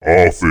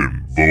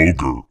Often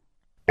vulgar,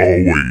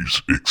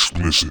 always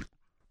explicit,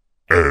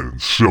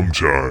 and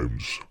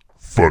sometimes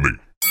funny.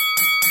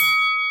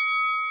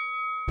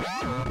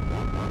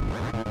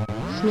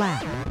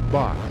 Slap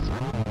Box.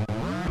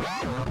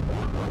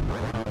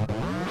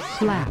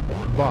 Slap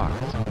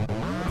Box.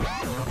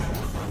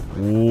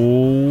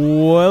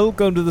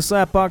 Welcome to the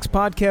Slapbox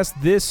Podcast.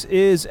 This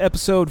is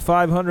episode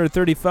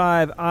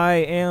 535. I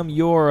am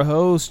your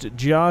host,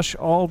 Josh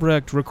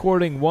Albrecht,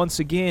 recording once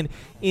again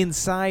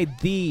inside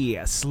the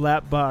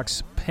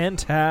Slapbox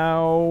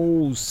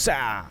Penthouse.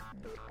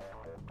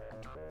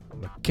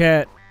 The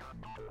cat,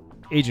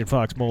 Agent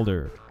Fox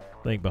Mulder,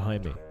 laying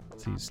behind me.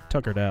 He's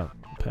tuckered out,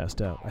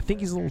 passed out. I think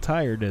he's a little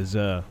tired as,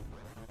 I'm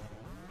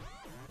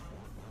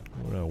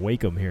going to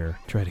wake him here.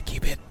 Try to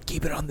keep it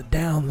on the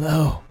down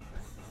low.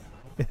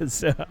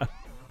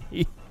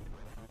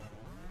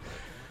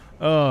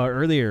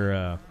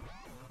 Earlier,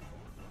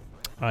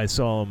 I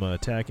saw him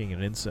attacking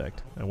an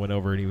insect. I went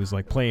over and he was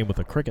like playing with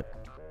a cricket.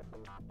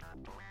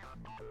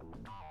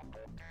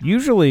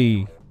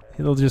 Usually,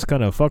 he'll just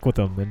kind of fuck with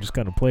them and just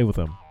kind of play with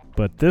them.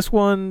 But this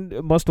one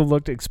must have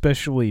looked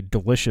especially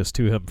delicious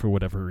to him for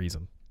whatever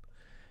reason,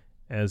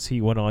 as he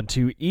went on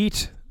to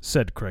eat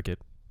said cricket.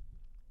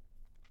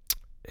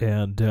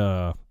 And,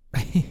 yeah,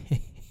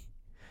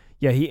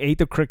 he ate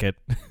the cricket.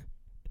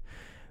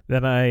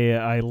 Then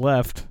I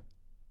left,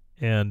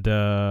 and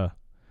of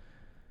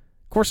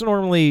course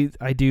normally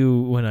I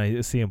do when I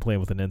see him playing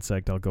with an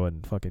insect, I'll go ahead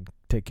and fucking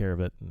take care of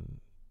it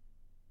and,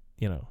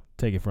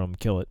 take it from him,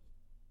 kill it,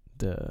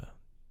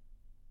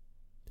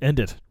 end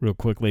it real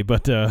quickly.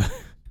 But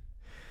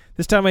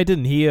this time I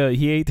didn't. He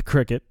ate the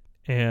cricket,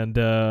 and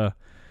I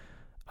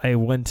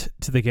went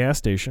to the gas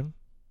station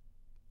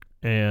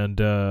and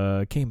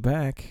came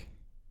back.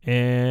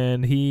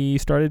 And he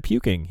started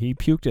puking. He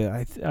puked,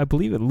 I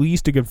believe, at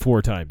least a good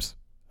 4 times.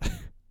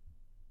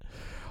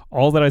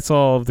 All that I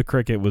saw of the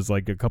cricket was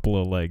like a couple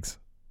of legs.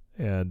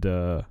 And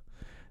that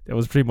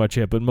was pretty much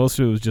it. But most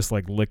of it was just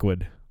like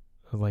liquid.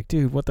 I was like,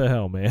 dude, what the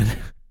hell, man?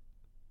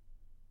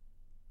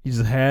 You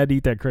just had to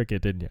eat that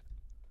cricket, didn't you?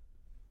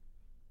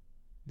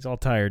 He's all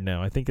tired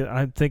now.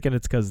 I'm thinking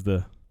it's because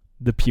the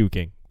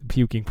puking. The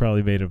puking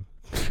probably made him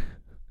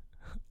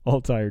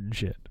all tired and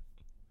shit.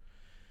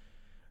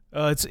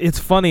 It's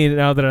funny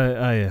now that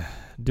I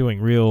doing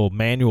real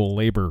manual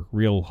labor,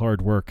 real hard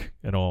work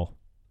and all,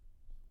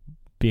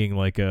 being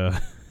like I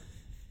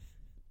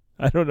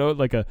don't know if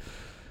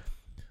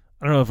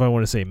I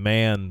want to say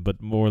man, but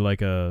more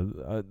like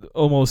a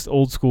almost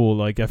old school.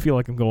 Like I feel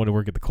like I'm going to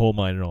work at the coal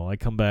mine and all. I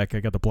come back, I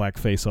got the black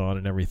face on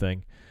and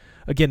everything.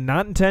 Again,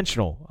 not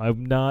intentional.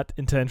 I'm not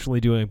intentionally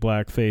doing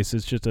blackface.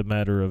 It's just a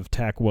matter of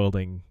tack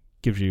welding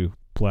gives you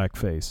black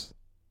face.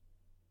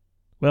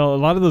 Well, a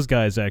lot of those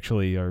guys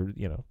actually are,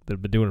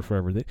 they've been doing it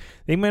forever.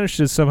 They manage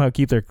to somehow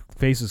keep their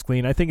faces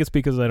clean. I think it's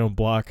because I don't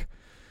block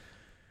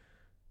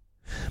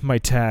my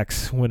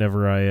tacks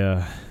whenever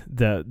I,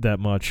 that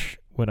much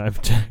when I'm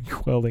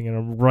welding and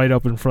I'm right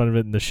up in front of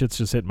it and the shit's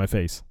just hitting my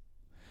face.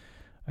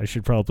 I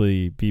should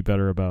probably be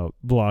better about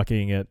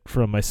blocking it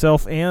from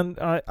myself, and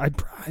I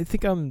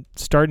think I'm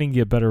starting to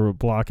get better at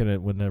blocking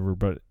it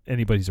whenever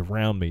anybody's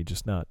around me,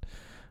 just not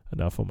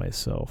enough of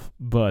myself.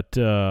 But,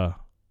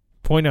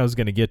 point I was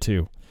going to get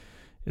to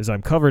is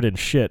I'm covered in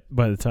shit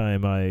by the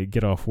time I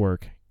get off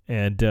work.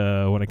 And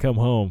when I come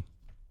home,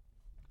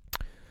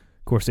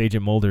 of course,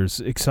 Agent Mulder's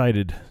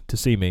excited to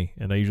see me,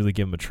 and I usually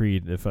give him a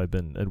treat if I've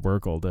been at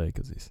work all day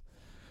because he's,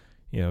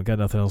 got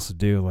nothing else to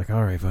do. Like,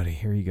 all right, buddy,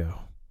 here you go.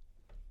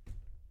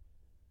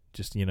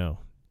 Just,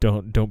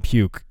 don't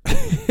puke.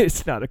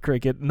 It's not a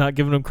cricket. I'm not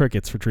giving him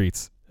crickets for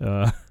treats.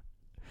 But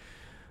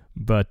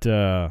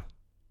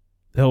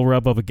he'll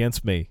rub up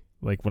against me,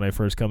 like when I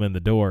first come in the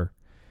door.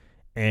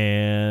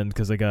 And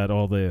because I got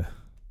all the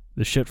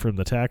shit from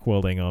the tack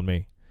welding on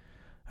me,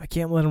 I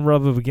can't let him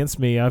rub up against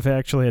me. I've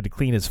actually had to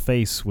clean his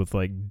face with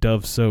like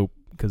Dove soap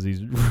because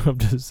he's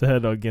rubbed his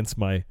head against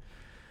my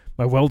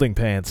welding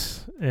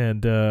pants,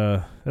 and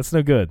that's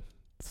no good.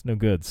 It's no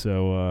good.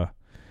 So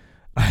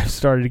I've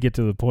started to get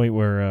to the point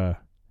where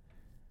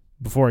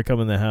before I come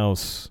in the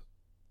house,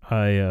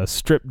 I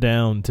strip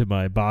down to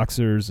my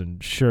boxers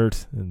and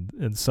shirt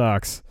and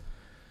socks.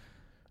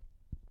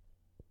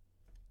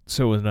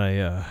 So when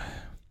I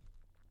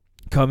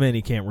come in,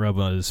 he can't rub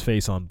on his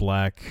face on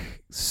black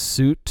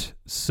soot,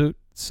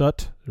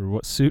 or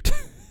what suit?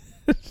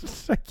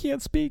 I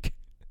can't speak.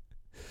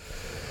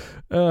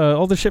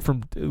 All the shit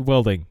from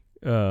welding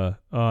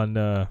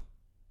on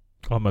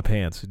my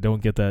pants.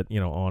 Don't get that,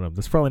 on him.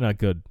 That's probably not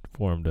good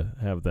for him to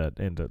have that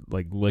and to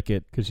like lick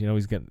it because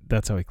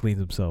that's how he cleans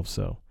himself.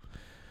 So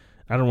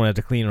I don't want to have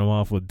to clean him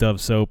off with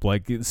Dove soap.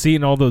 Like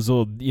seeing all those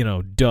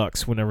little,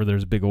 ducks whenever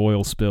there's a big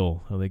oil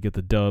spill, how they get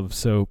the Dove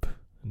soap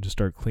and just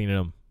start cleaning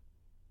them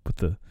with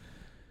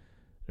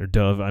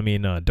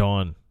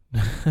Dawn.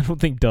 I don't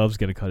think Dove's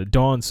going to cut it.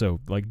 Dawn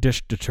soap, like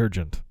dish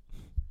detergent.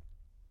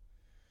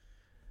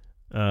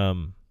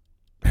 But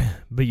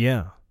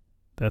yeah,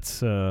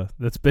 that's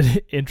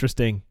been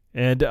interesting.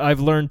 And I've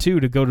learned,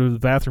 too, to go to the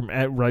bathroom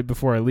right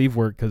before I leave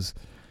work because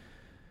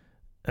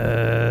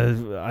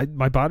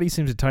my body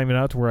seems to time it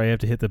out to where I have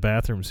to hit the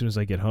bathroom as soon as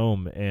I get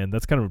home, and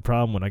that's kind of a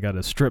problem when I got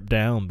to strip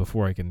down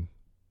before I can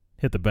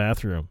hit the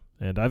bathroom.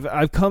 And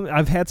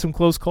I've had some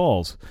close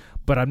calls,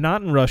 but I'm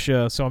not in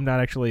Russia, so I'm not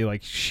actually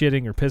like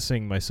shitting or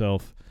pissing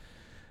myself.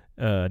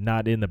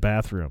 Not in the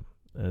bathroom,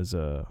 as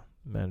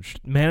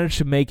managed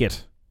to make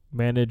it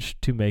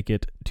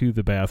to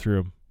the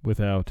bathroom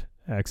without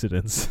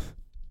accidents.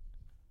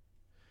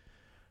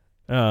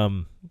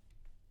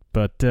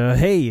 But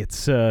hey,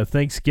 it's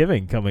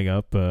Thanksgiving coming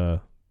up.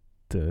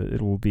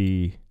 It will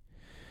be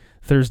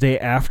Thursday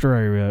after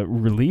I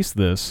release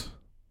this,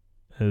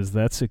 as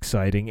that's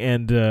exciting.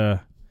 And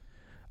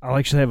I'll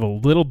actually have a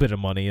little bit of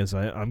money, as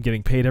I'm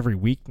getting paid every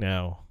week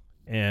now.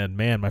 And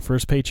man, my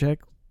first paycheck,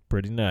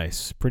 pretty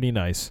nice.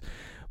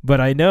 But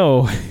I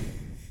know,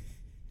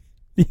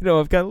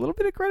 I've got a little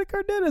bit of credit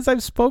card debt, as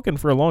I've spoken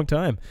for a long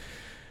time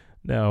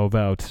now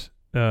about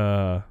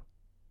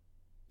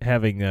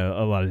having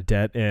a lot of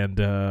debt, and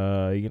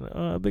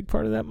a big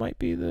part of that might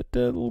be that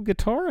little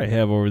guitar I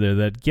have over there,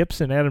 that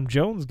Gibson Adam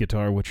Jones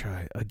guitar, which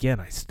I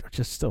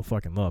just still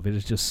fucking love. It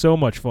is just so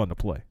much fun to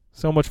play.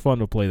 So much fun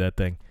to play that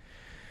thing.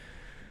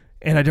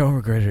 And I don't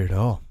regret it at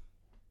all.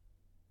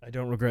 I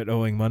don't regret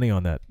owing money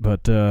on that,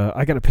 but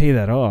I got to pay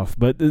that off.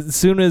 But as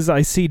soon as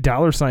I see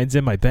dollar signs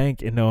in my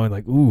bank and know I'm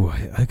like, ooh,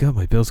 I got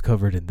my bills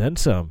covered and then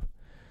some,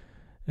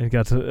 and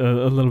got a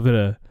little bit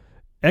of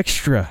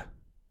extra,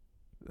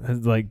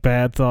 like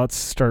bad thoughts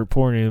start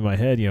pouring into my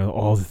head,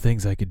 all the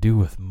things I could do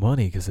with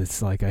money, because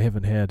it's like I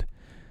haven't had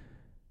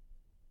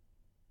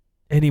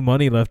any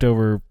money left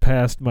over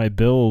past my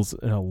bills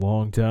in a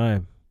long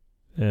time.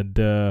 And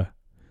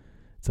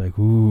it's like,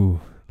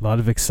 ooh, a lot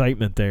of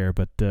excitement there,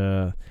 but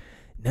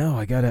no,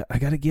 I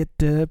gotta get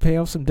pay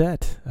off some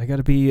debt. I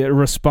gotta be a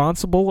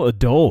responsible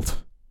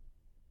adult.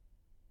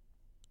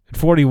 At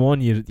 41,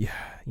 you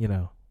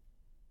know,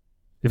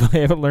 if I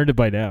haven't learned it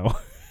by now,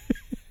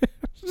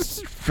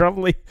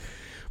 probably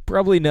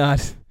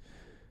not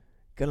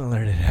gonna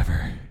learn it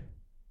ever.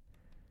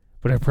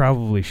 But I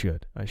probably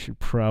should. I should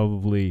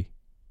probably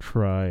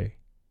try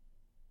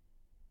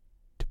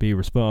to be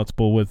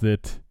responsible with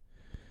it,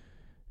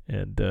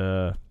 and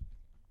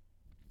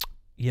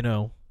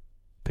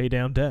pay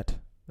down debt.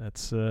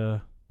 That's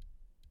a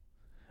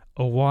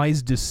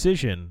wise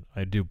decision,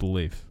 I do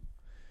believe.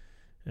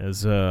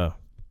 As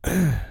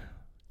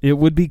it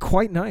would be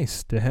quite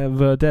nice to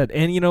have debt.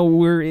 And,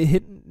 we're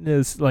hitting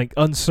this, like,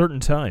 uncertain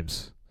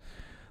times.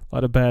 A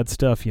lot of bad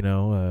stuff,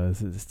 ever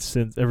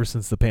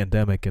since the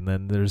pandemic. And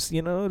then there's,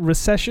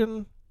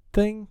 recession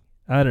thing.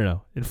 I don't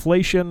know.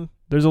 Inflation.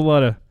 There's a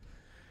lot of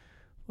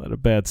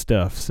bad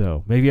stuff.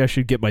 So maybe I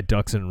should get my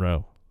ducks in a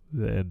row.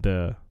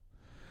 And,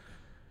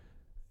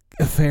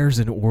 affairs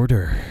in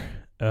order.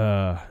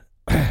 That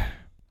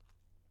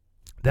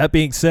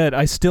being said,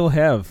 I still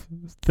have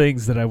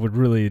things that I would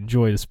really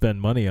enjoy to spend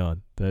money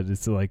on. That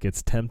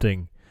it's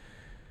tempting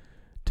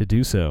to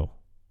do so.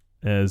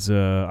 As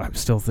I'm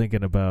still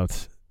thinking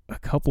about a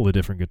couple of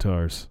different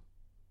guitars.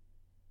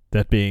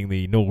 That being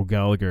the Noel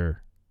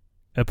Gallagher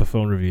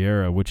Epiphone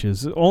Riviera, which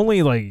is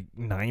only like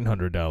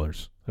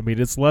 $900. I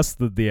mean, it's less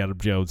than the Adam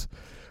Jones.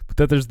 But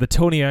then there's the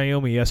Tony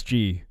Iommi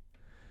SG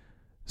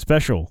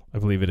Special, I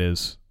believe it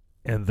is.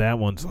 And that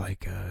one's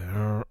like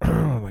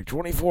like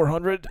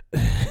 $2,400.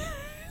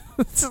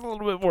 It's a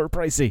little bit more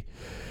pricey.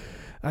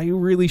 I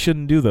really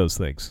shouldn't do those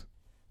things.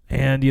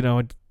 And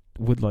I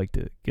would like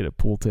to get a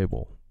pool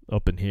table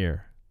up in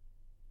here,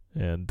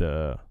 and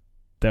that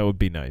would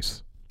be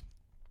nice.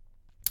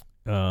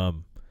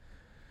 And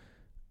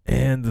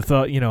the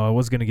thought, I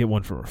was gonna get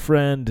one for a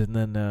friend, and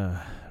then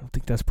I don't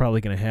think that's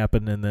probably gonna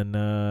happen. And then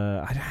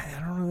I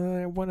don't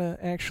know. I want to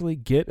actually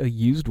get a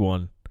used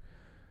one.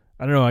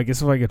 I don't know, I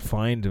guess if I could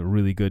find a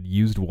really good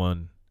used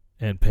one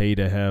and pay,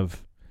 because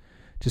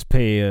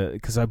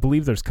I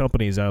believe there's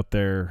companies out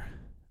there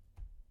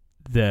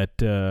that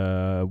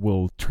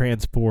will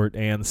transport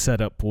and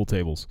set up pool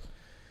tables.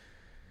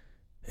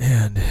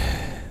 And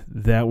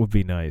that would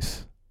be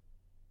nice.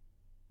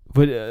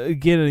 But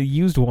again, a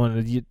used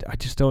one, I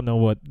just don't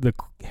know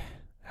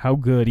how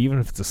good, even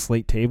if it's a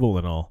slate table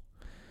and all,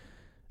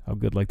 how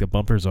good like the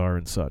bumpers are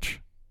and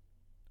such.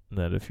 And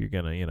that if you're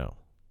going to,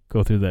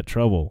 go through that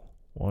trouble,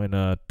 why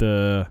not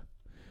get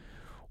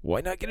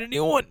a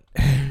new one?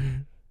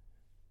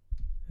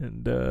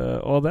 And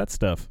all that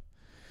stuff.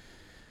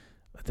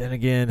 But then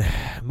again,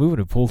 moving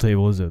a pool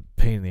table is a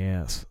pain in the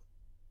ass.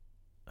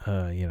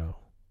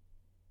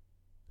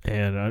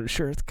 And I'm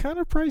sure it's kind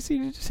of pricey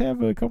to just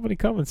have a company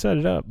come and set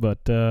it up.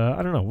 But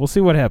I don't know. We'll see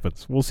what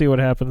happens.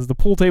 The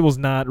pool table's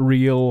not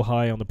real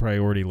high on the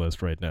priority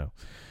list right now.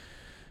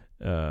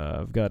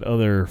 I've got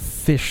other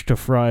fish to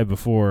fry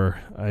before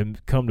I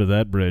come to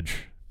that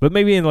bridge. But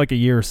maybe in like a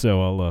year or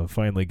so, I'll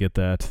finally get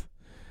that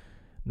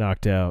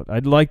knocked out.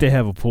 I'd like to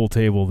have a pool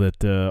table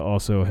that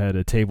also had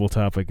a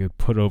tabletop I could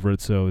put over it,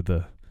 so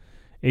the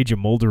Age of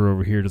Molder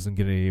over here doesn't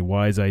get any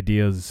wise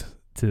ideas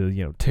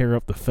to, tear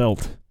up the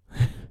felt.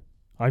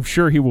 I'm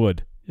sure he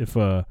would if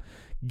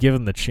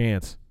given the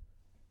chance.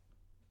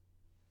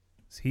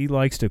 He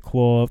likes to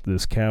claw up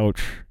this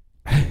couch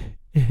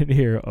in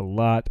here a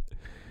lot.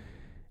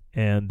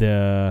 And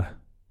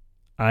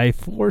I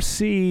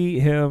foresee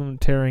him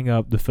tearing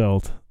up the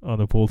felt on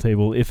the pool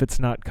table if it's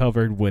not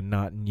covered when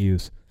not in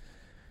use.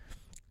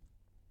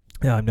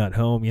 Yeah, I'm not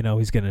home,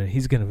 he's gonna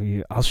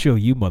be, I'll show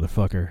you,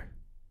 motherfucker.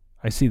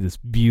 I see this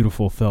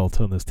beautiful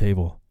felt on this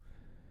table.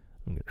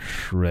 I'm gonna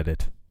shred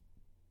it.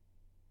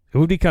 It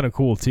would be kind of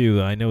cool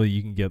too. I know that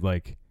you can get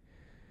like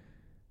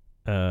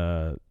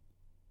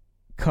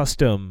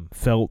custom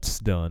felts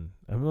done.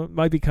 It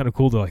might be kind of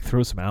cool to like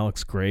throw some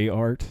Alex Gray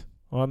art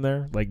on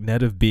there, like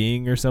Net of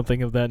Being or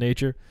something of that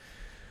nature,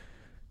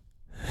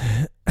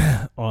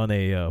 on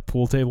a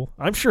pool table.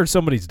 I'm sure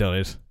somebody's done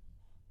it.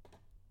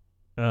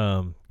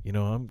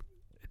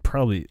 It'd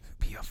probably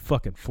be a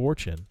fucking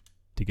fortune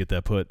to get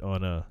that put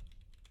on a.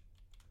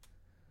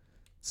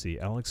 Let's see,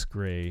 Alex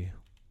Gray.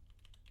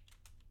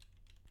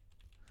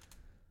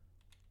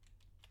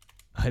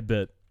 I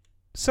bet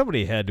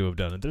somebody had to have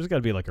done it. There's got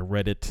to be like a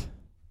Reddit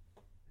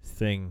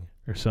thing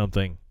or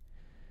something.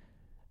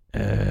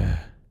 I'm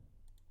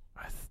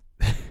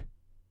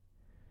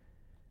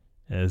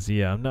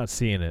not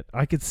seeing it.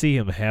 I could see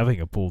him having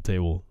a pool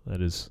table at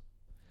his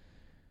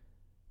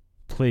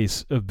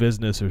place of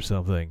business or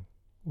something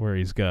where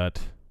he's got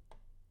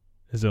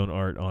his own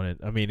art on it.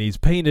 I mean, he's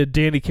painted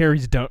Danny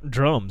Carey's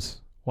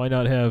drums. Why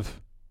not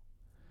have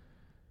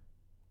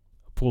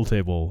a pool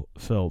table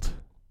felt?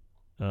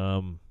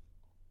 Let's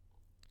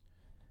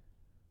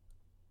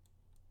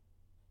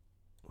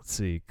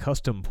see,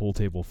 custom pool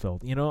table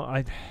felt.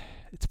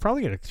 It's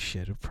probably gonna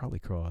it'll probably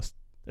cost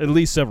at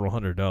least several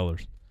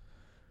 $100s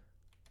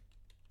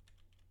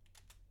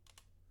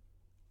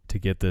to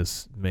get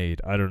this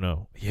made. I don't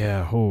know.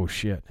 Yeah. Oh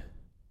shit.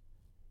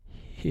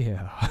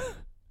 Yeah.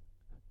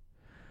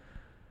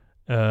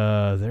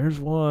 There's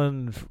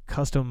one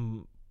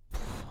custom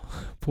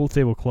pool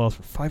table cloth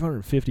for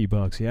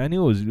 $550. Yeah, I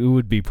knew it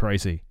would be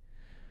pricey.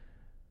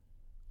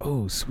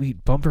 Oh,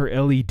 sweet bumper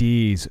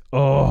LEDs.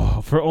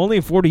 Oh, for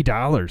only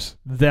 $40.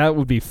 That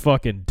would be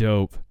fucking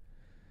dope.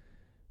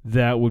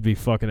 That would be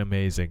fucking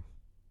amazing.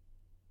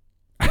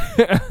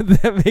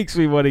 That makes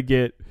me want to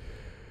get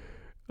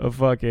a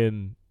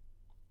fucking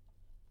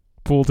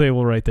pool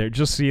table right there.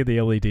 Just seeing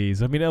the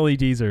LEDs. I mean,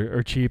 LEDs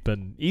are cheap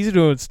and easy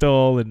to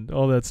install and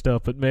all that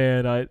stuff. But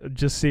man, I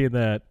just seeing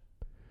that,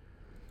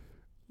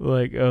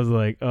 like, I was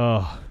like,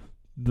 oh,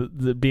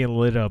 the being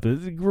lit up.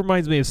 It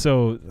reminds me of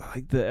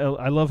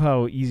I love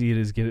how easy it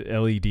is to get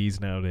LEDs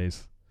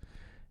nowadays.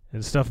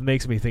 And stuff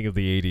makes me think of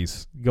the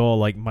 80s. Go all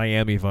like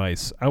Miami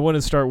Vice. I want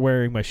to start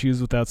wearing my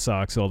shoes without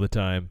socks all the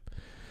time.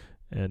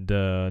 And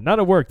not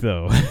at work,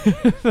 though.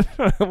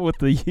 With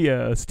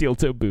the steel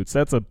toe boots.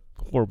 That's a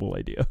horrible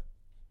idea.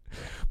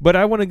 But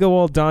I want to go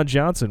all Don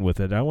Johnson with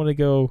it. I want to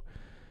go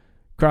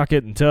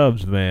Crockett and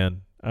Tubbs,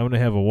 man. I want to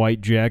have a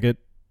white jacket,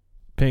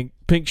 pink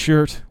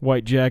shirt,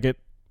 white jacket,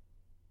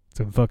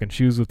 some fucking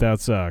shoes without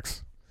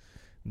socks,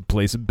 and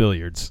play some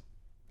billiards.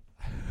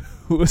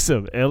 With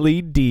some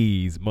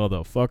LEDs,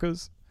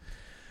 motherfuckers.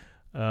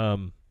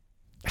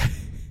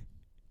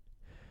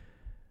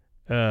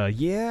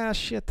 Yeah,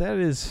 shit, that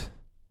is...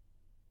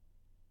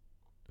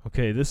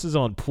 Okay, this is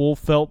on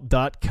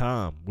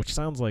poolfelt.com, which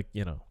sounds like,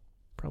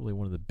 probably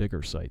one of the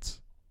bigger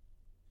sites.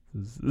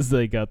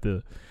 They got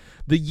the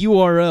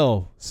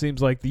URL.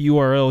 Seems like the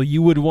URL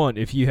you would want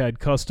if you had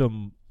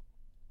custom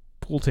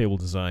pool table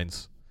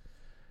designs.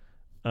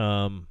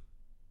 Oh,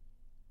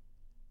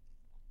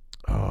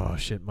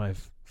 shit, my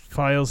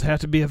files have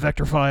to be a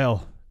vector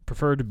file.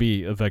 Prefer to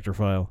be a vector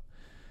file.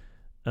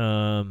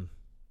 God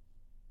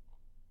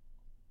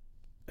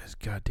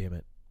damn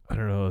it. I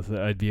don't know if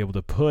I'd be able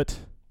to put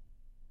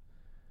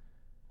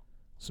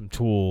some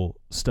tool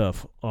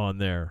stuff on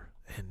there.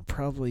 And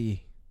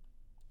probably,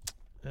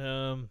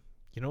 I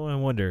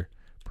wonder.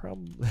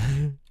 Probably.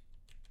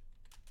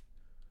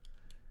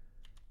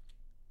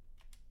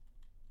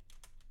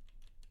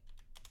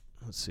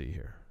 Let's see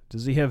here.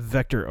 Does he have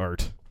vector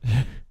art?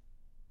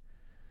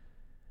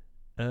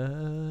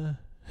 There's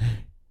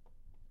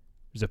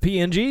a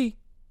PNG.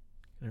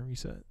 Can I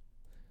reset?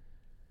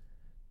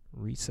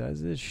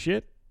 Resize this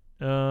shit.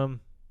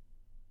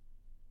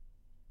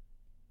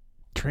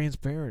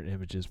 Transparent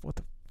images.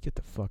 Get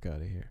the fuck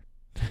out of here.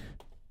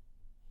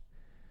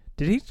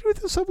 Did he do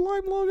the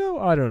Sublime logo?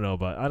 I don't know,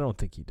 but I don't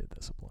think he did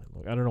the Sublime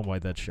logo. I don't know why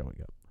that's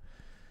showing up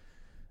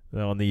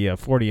on the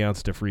 40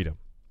 ounce to freedom.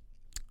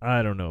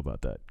 I don't know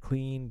about that.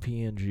 Clean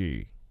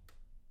PNG.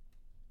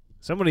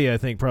 Somebody, I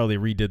think, probably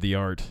redid the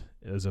art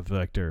as a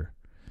vector.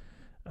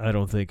 I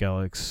don't think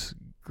Alex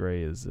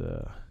Gray is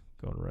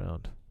going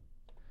around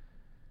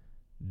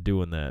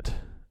doing that.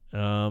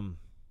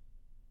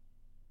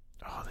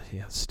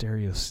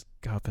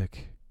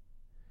 Stereoscopic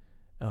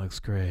Alex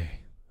Gray.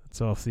 It's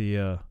off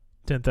the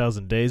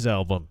 10,000 Days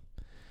album.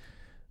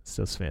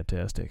 Stuff's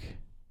fantastic.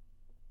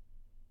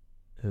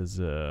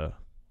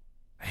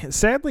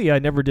 Sadly, I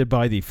never did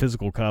buy the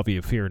physical copy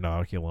of Fear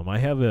Inoculum. I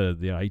have the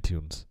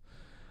iTunes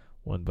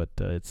one, but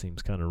it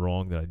seems kind of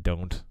wrong that I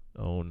don't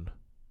own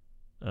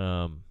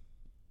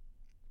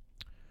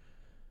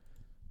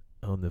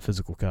on the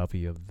physical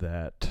copy of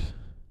that.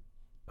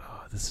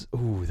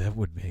 Oh, that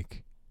would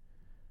make.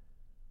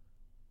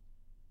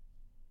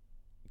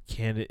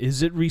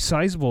 Is it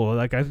resizable?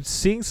 Like, I'm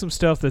seeing some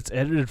stuff that's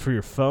edited for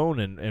your phone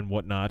and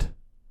whatnot.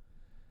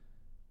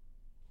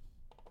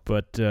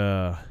 But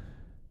I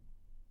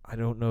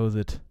don't know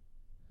that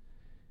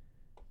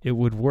it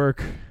would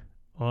work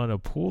on a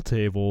pool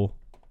table.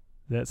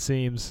 That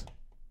seems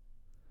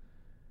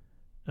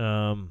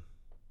let's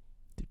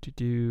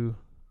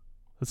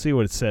see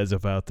what it says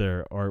about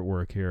their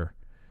artwork here.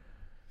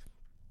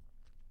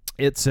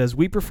 It says,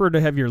 we prefer to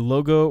have your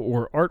logo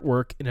or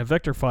artwork in a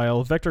vector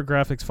file. Vector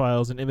graphics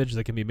files an image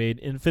that can be made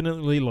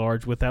infinitely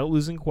large without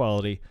losing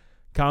quality.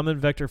 Common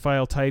vector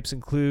file types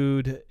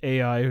include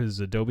AI, who's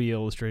Adobe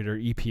Illustrator,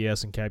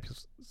 EPS,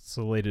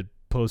 encapsulated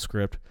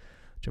PostScript,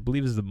 which I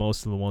believe is the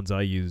most of the ones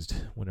I used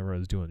whenever I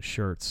was doing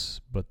shirts.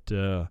 But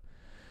it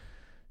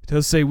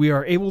does say we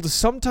are able to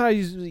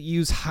sometimes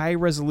use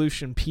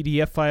high-resolution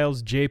PDF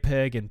files,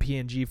 JPEG, and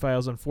PNG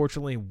files.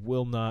 Unfortunately,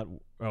 will not...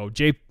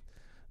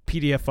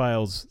 PDF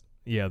files,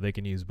 yeah, they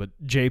can use, but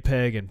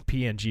JPEG and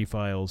PNG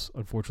files,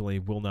 unfortunately,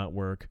 will not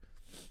work,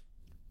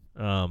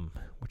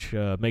 which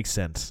makes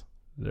sense.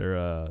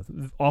 They're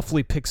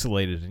awfully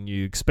pixelated, and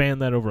you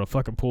expand that over a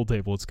fucking pool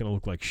table, it's going to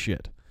look like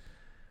shit.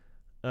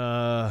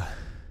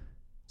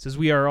 Says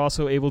we are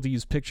also able to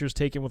use pictures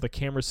taken with a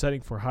camera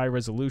setting for high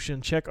resolution.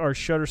 Check our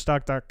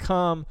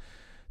Shutterstock.com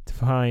to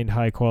find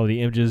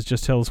high-quality images.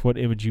 Just tell us what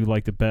image you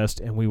like the best,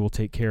 and we will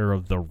take care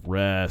of the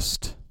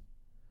rest.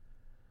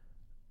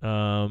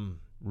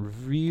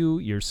 Review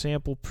your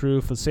sample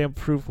proof. A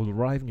sample proof will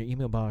arrive in your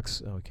email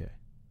box. Okay.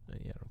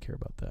 Yeah, I don't care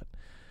about that.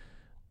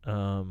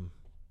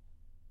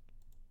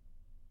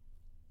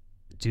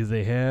 Do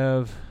they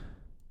have...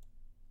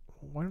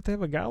 Why don't they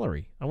have a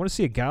gallery? I want to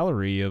see a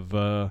gallery of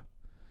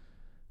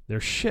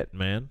their shit,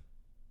 man.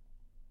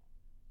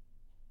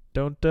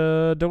 Don't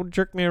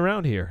jerk me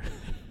around here.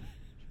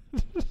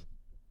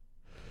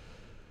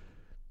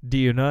 Do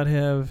you not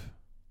have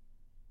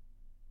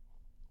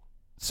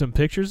some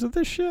pictures of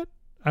this shit?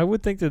 I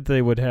would think that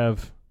they would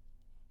have.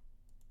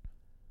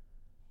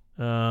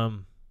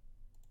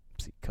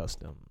 See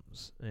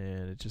customs,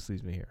 and it just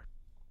leaves me here.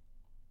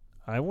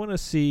 I want to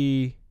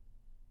see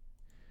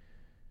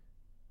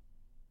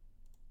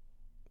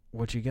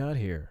what you got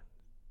here.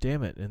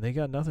 Damn it, and they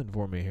got nothing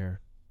for me here.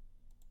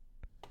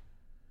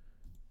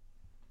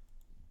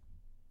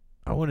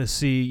 I want to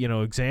see,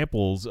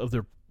 examples of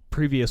their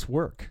previous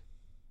work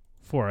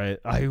before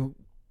I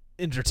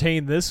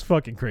entertain this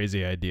fucking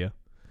crazy idea.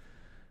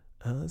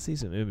 Let's see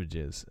some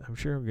images. I'm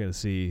sure I'm going to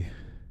see...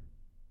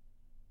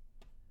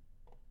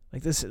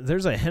 Like this,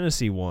 there's a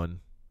Hennessy one.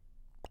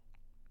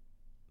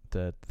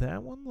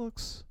 That one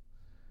looks...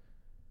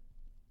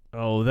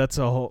 Oh, that's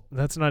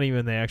not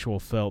even the actual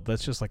felt.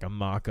 That's just like a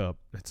mock-up.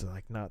 It's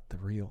like not the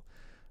real.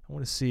 I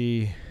want to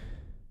see...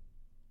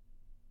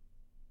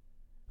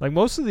 Like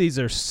most of these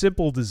are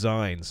simple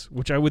designs,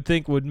 which I would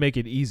think would make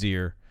it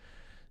easier,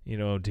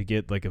 to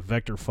get like a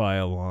vector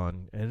file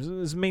on.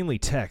 And it's mainly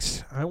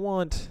text. I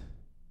want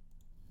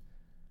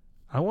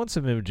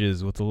some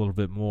images with a little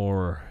bit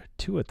more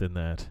to it than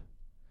that.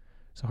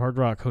 It's a Hard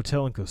Rock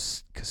Hotel and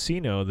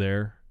Casino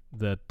there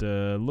that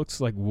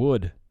looks like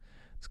wood.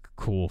 It's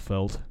cool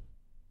felt.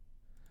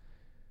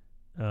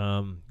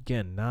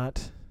 Again,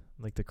 not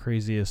like the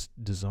craziest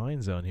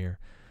designs on here.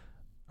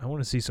 I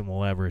want to see some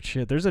elaborate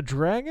shit. There's a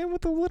dragon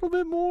with a little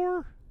bit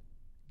more.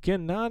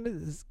 Again, not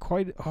as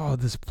quite... Oh,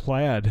 this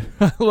plaid.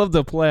 I love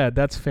the plaid.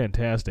 That's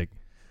fantastic.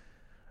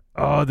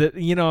 Oh,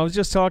 I was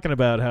just talking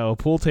about how a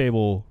pool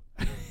table...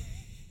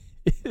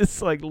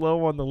 It's like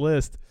low on the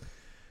list.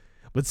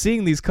 But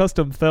seeing these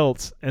custom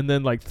felts and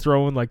then like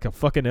throwing like a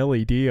fucking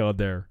LED on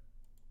there.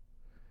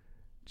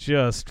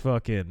 Just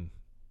fucking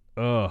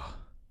ugh.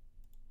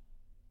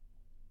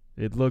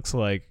 It looks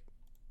like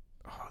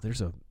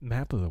there's a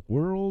map of the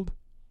world.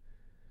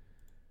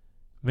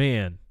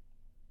 Man,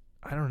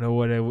 I don't know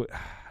what I would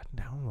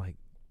now like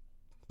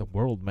the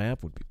world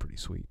map would be pretty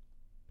sweet.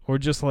 Or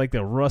just like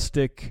the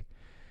rustic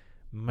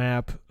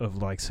map of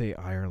like say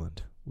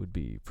Ireland. Would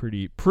be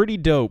pretty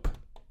dope.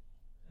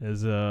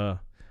 As I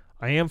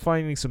am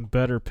finding some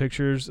better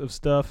pictures of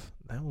stuff.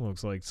 That one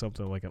looks like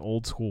something like an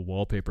old school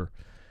wallpaper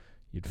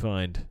you'd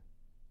find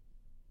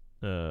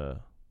on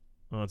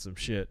some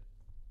shit.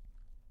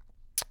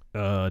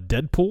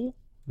 Deadpool.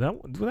 That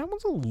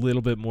one's a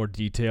little bit more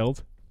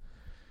detailed.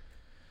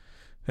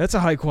 That's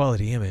a high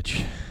quality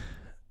image.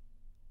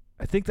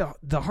 I think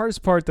the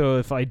hardest part though,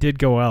 if I did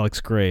go Alex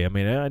Gray, I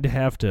mean I'd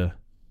have to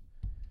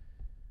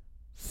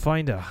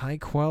find a high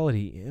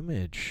quality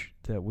image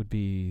that would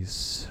be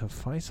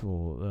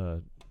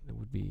sufficeable. It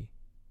would be.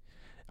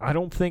 I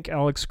don't think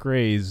Alex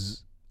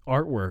Gray's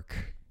artwork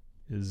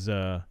is.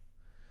 I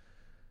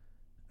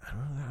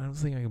don't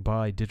think I can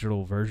buy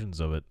digital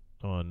versions of it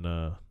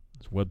on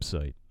his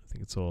website. I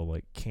think it's all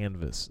like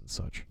canvas and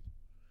such.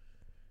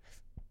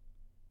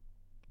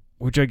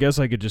 Which I guess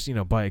I could just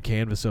buy a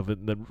canvas of it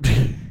and then.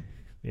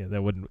 Yeah,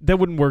 that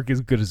wouldn't work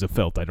as good as a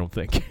felt. I don't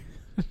think.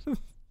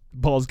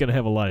 Ball's gonna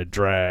have a lot of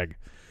drag.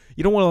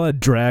 You don't want a lot of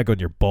drag on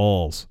your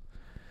balls.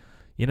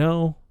 You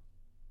know?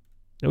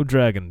 No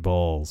dragging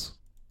balls.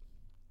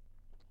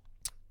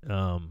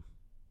 Man,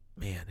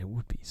 it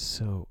would be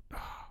so...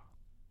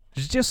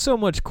 There's just so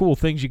much cool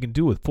things you can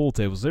do with pool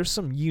tables. There's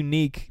some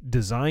unique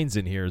designs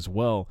in here as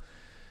well.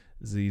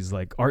 These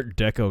like Art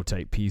Deco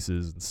type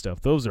pieces and stuff.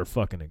 Those are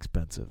fucking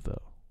expensive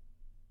though.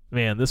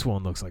 Man, this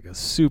one looks like a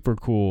super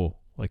cool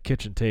like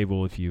kitchen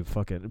table. If you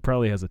fucking, it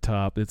probably has a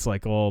top. It's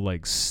like all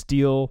like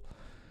steel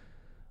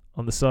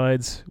on the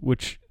sides,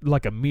 which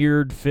like a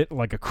mirrored fit,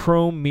 like a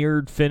chrome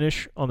mirrored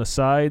finish on the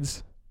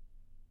sides,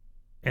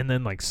 and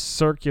then like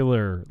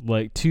circular,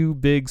 like two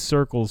big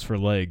circles for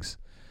legs.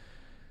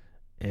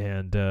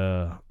 And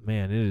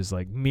man, it is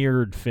like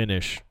mirrored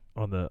finish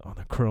on the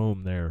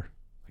chrome there.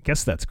 I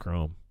guess that's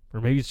chrome,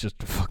 or maybe it's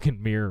just a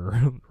fucking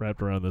mirror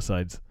wrapped around the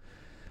sides.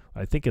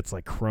 I think it's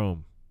like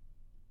chrome.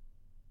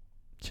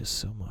 Just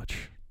so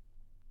much.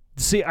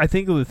 See, I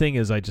think the thing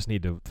is I just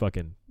need to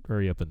fucking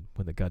hurry up and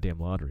win the goddamn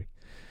lottery.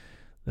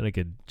 Then I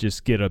could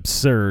just get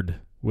absurd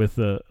with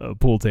a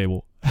pool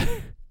table.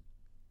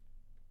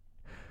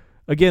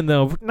 Again,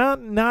 though,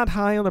 not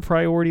high on the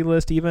priority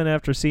list, even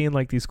after seeing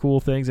like these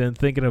cool things and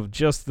thinking of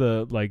just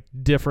the like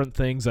different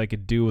things I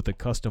could do with a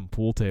custom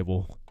pool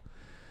table.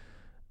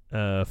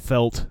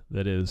 Felt,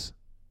 that is.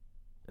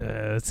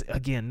 It's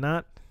again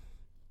not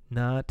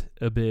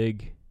a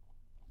big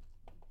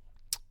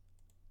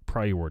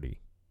priority.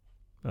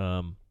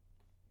 Ooh,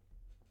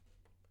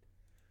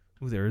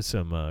 there is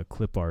some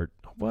clip art.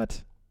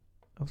 What?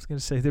 I was gonna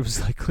say there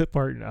was like clip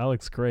art in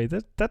Alex Gray.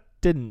 That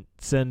didn't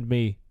send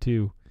me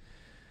to.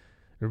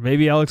 Or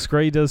maybe Alex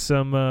Gray does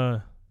some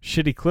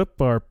shitty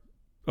clip art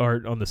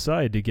on the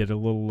side to get a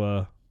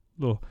little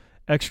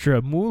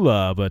extra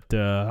moolah, but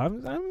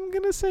I'm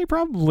gonna say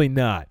probably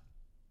not.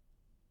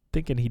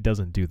 Thinking he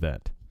doesn't do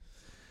that.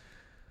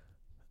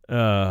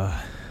 The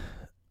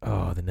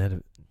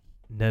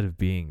net of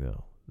being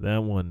though.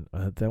 That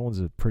one's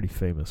a pretty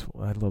famous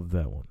one. I love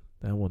that one.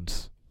 That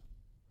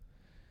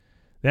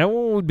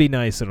one would be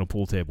nice on a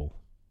pool table.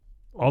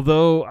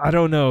 Although I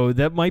don't know,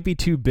 that might be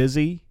too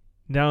busy.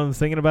 Now I'm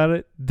thinking about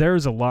it,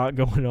 there's a lot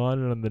going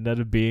on the net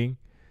of being.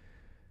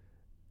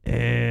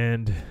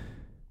 And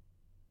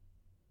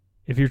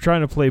if you're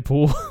trying to play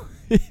pool,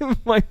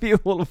 it might be a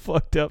little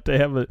fucked up to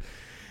have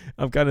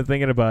I'm kind of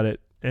thinking about it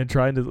and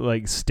trying to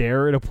like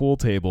stare at a pool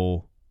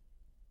table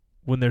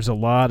when there's a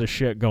lot of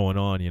shit going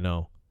on, you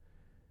know.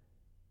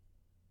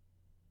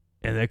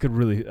 And that could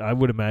really, I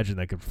would imagine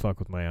that could fuck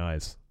with my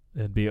eyes.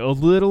 It'd be a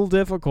little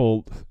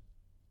difficult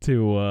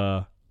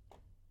to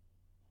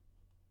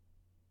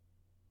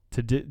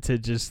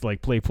just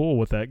like play pool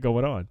with that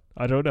going on.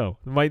 I don't know.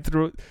 It might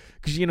throw,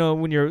 because you know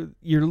when you're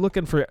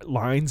looking for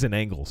lines and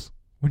angles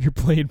when you're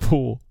playing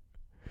pool,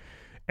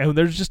 and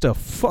there's just a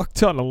fuck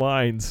ton of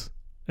lines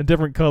and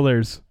different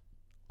colors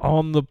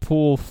on the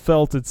pool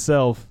felt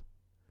itself.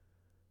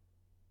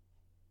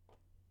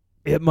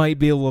 It might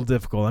be a little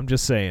difficult. I'm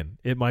just saying,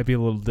 it might be a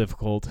little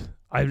difficult.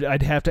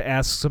 I'd have to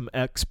ask some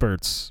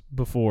experts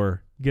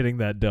before getting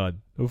that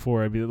done.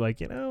 Before I'd be like,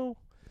 you know.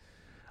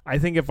 I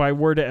think if I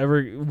were to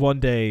ever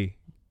one day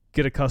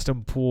get a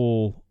custom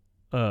pool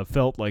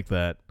felt like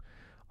that,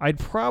 I'd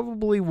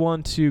probably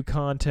want to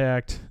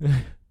contact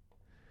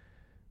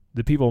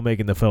the people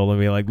making the felt and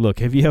be like, look,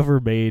 have you ever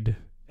made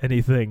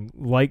anything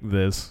like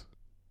this?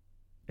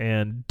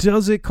 And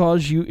does it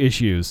cause you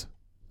issues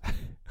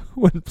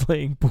when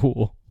playing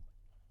pool?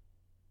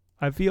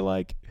 I feel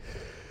like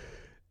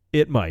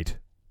it might.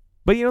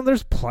 But, you know,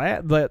 there's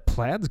plaid. That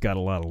plaid's got a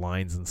lot of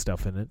lines and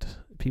stuff in it.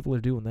 People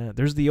are doing that.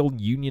 There's the old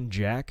Union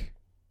Jack,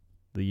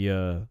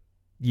 the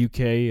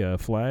UK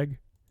flag.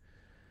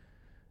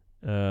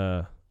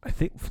 I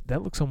think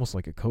that looks almost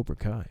like a Cobra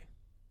Kai.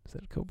 Is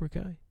that a Cobra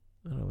Kai?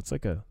 I don't know. It's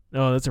like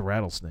no, that's a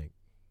rattlesnake.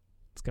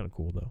 It's kind of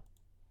cool though.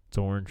 It's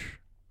orange,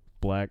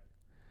 black.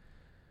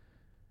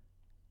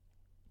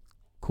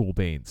 Cool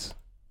beans.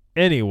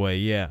 Anyway,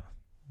 yeah,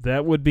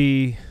 that would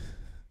be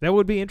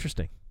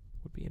interesting.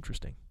 Would be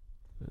interesting.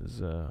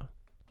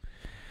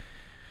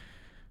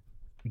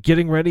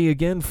 Getting ready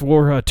again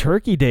for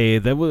Turkey Day.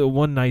 That was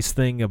one nice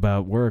thing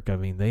about work. I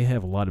mean, they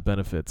have a lot of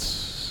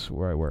benefits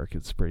where I work.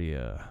 It's pretty,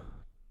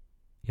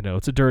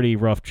 it's a dirty,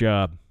 rough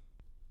job,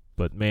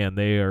 but man,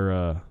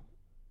 they're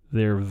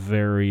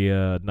very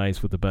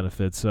nice with the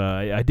benefits.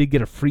 I did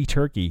get a free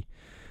turkey,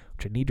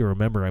 which I need to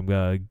remember.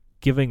 I'm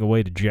giving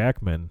away to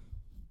Jackman,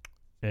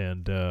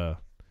 and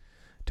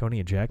Tony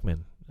and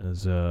Jackman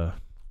is.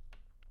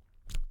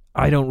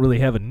 I don't really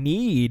have a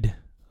need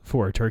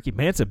for a turkey.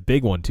 Man, it's a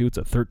big one, too. It's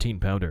a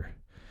 13-pounder.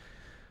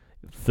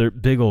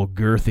 Big old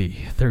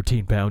girthy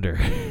 13-pounder.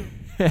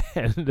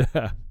 And,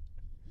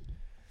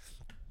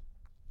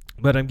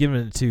 but I'm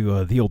giving it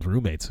to the old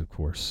roommates, of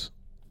course.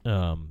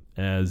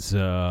 As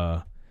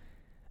of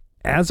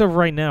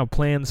right now,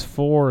 plans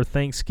for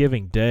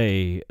Thanksgiving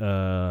Day,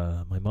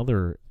 my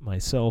mother,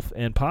 myself,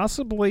 and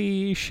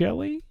possibly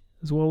Shelly,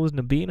 as well as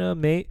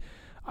Nabina.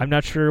 I'm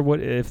not sure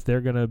if they're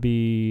going to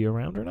be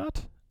around or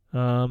not.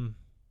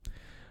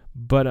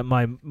 But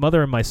my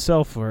mother and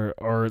myself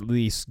are at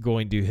least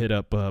going to hit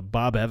up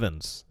Bob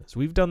Evans. So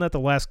we've done that the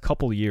last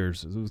couple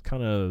years. It was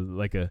kind of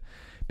like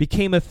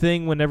became a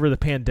thing whenever the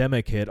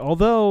pandemic hit.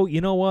 Although,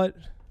 you know what?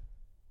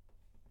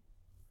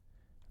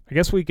 I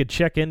guess we could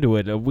check into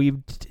it. We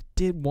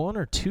did 1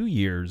 or 2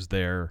 years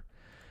there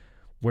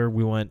where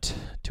we went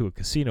to a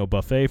casino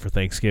buffet for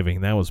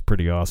Thanksgiving. That was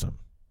pretty awesome.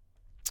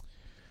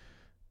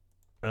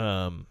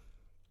 Let's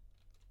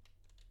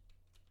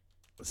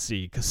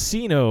see.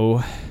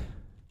 Casino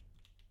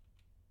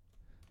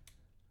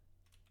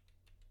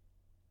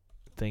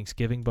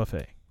Thanksgiving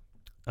buffet.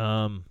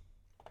 That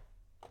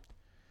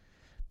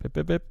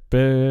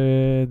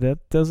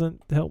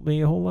doesn't help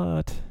me a whole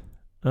lot.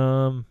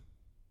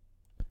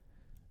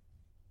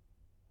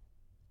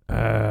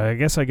 I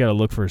guess I gotta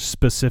look for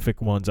specific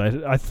ones.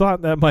 I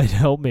thought that might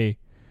help me.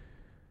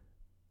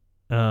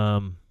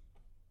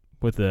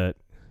 With that.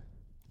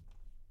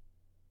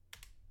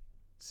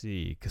 Let's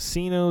see,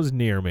 casinos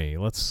near me.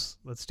 Let's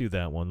do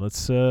that one.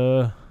 Let's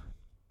maybe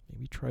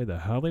try the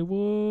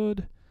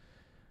Hollywood.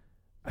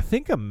 I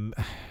think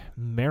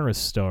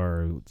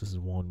Maristar. This is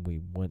one we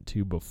went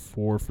to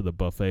before for the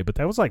buffet, but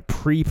that was like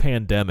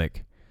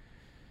pre-pandemic.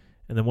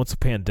 And then once the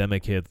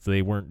pandemic hit,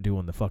 they weren't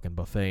doing the fucking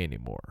buffet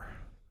anymore.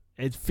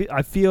 I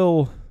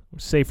feel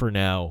safer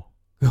now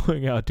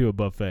going out to a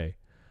buffet.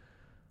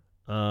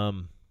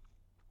 The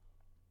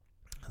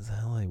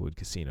Hollywood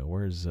Casino.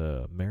 Where's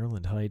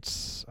Maryland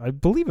Heights? I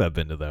believe I've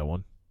been to that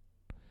one.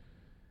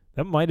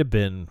 That might have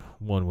been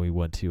one we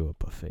went to a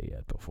buffet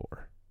at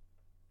before.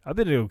 I've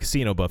been to a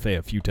casino buffet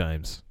a few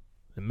times.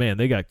 And man,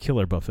 they got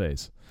killer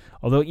buffets.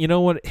 Although, you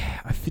know what?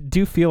 I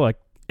do feel like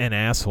an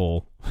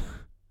asshole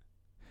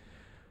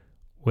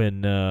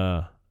when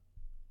I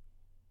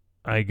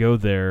go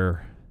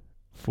there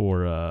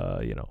for,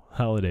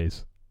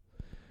 holidays.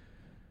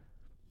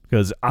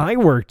 Because I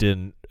worked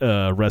in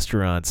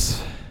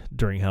restaurants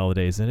during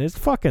holidays, and it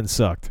fucking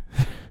sucked.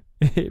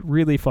 It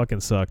really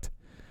fucking sucked.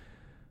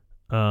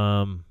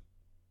 That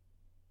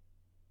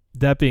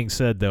being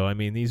said, though, I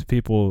mean, these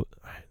people,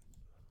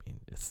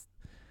 it's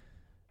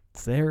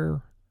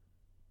there.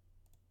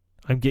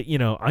 I'm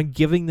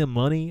giving them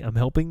money. I'm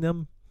helping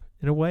them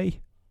in a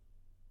way.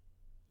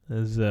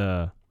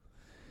 I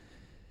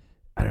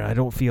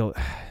don't feel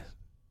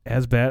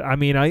as bad. I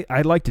mean,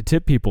 I like to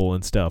tip people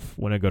and stuff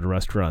when I go to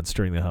restaurants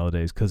during the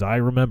holidays, because I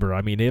remember,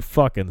 I mean, it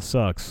fucking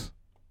sucks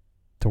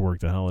to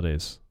work the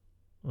holidays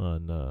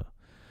on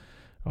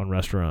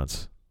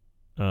restaurants.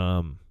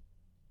 Then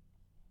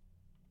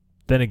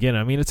again,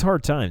 I mean, it's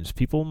hard times.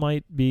 People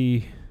might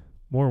be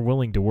more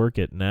willing to work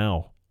it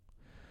now,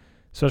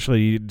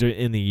 especially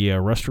in the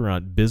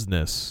restaurant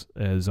business,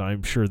 as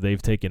I'm sure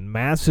they've taken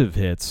massive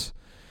hits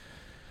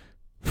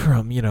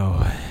from,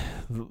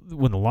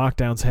 when the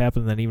lockdowns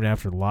happened, then even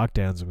after the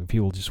lockdowns, I mean,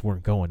 people just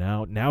weren't going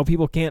out. Now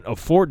people can't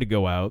afford to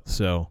go out,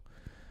 so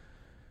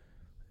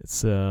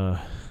it's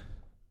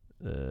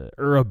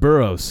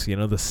Ouroboros,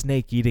 the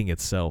snake eating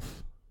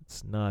itself.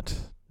 It's not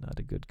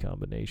a good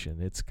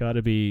combination. It's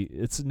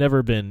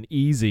never been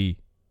easy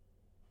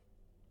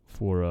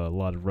for a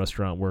lot of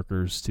restaurant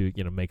workers to,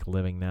 make a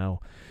living now.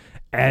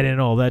 Add in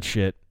all that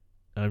shit,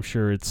 I'm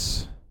sure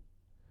it's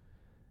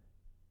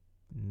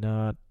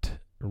not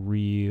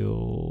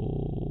real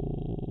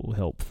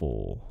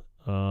helpful.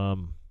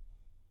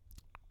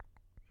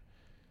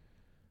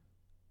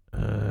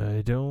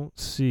 I don't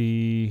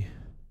see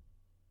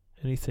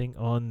anything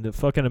on the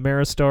fucking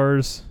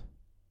Ameristars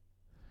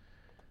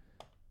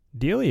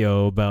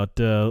dealio about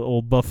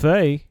old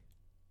buffet.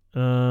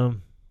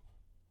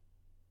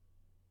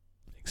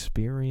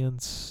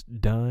 Experience,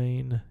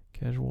 dine,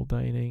 casual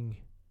dining.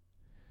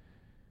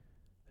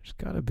 There's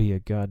got to be a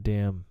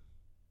goddamn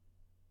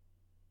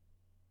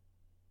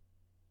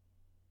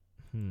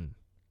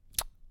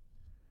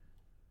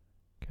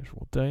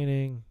casual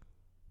dining,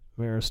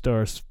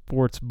 Maristar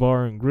Sports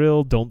Bar and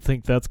Grill. Don't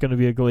think that's going to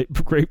be a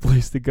great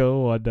place to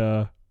go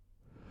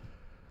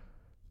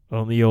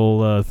on the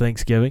old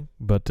Thanksgiving.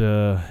 But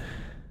they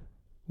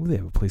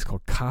have a place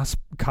called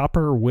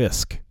Copper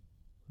Whisk.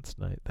 That's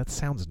nice. That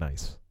sounds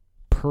nice.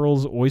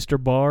 Pearl's Oyster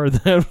Bar.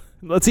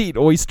 Let's eat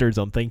oysters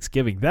on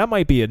Thanksgiving. That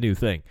might be a new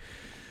thing.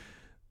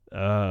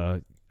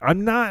 I'm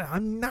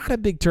not a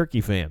big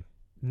turkey fan.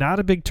 Not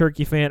a big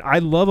turkey fan. I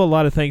love a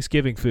lot of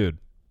Thanksgiving food.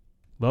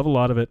 Love a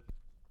lot of it.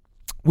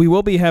 We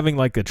will be having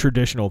like a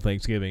traditional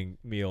Thanksgiving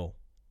meal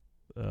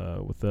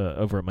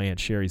over at my Aunt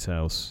Sherry's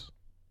house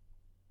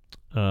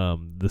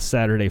the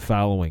Saturday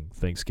following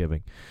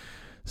Thanksgiving.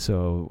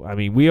 So, I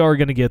mean, we are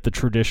going to get the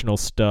traditional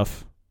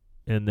stuff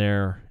in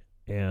there.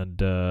 And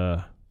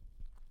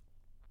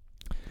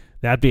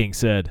that being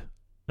said,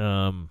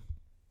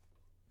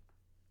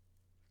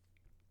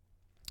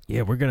 yeah,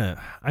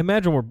 I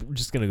imagine we're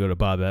just gonna go to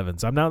Bob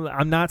Evans. I'm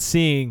not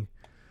seeing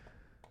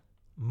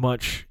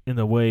much in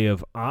the way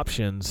of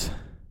options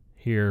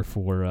here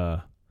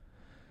for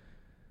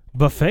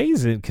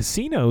buffets and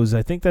casinos.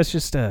 I think that's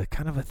just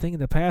kind of a thing in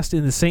the past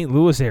in the St.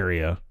 Louis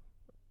area,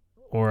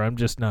 or I'm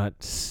just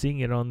not seeing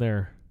it on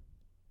their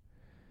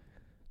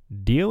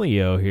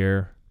dealio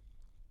here.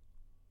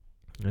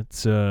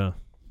 It's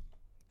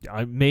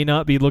I may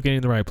not be looking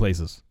in the right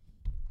places.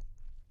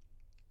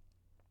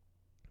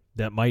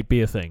 That might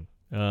be a thing.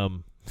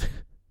 I'm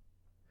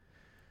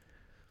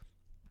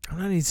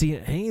not even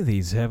seeing any of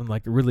these having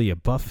like really a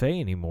buffet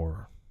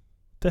anymore.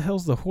 What the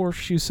hell's the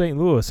Horseshoe St.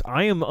 Louis?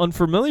 I am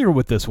unfamiliar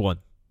with this one.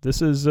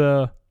 This is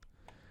of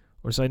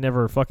course I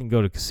never fucking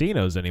go to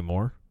casinos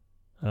anymore.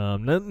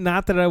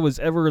 Not that I was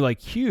ever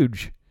like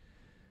huge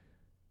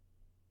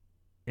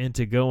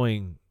into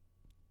going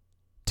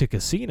to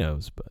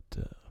casinos, but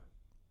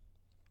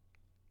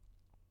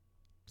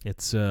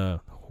it's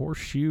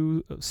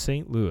Horseshoe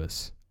St.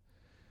 Louis.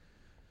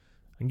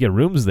 I can get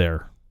rooms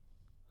there.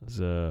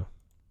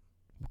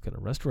 What kind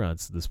of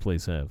restaurants does this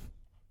place have?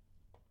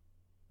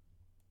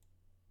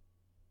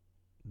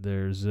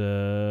 There's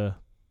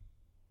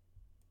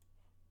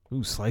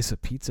slice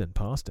of pizza and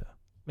pasta.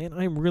 Man,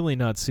 I'm really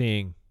not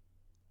seeing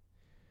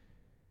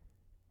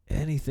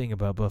anything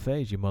about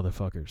buffets, you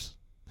motherfuckers.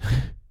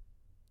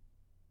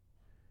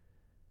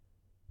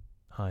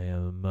 I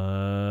am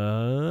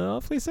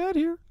awfully sad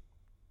here.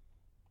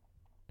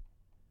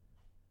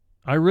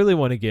 I really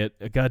want to get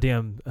a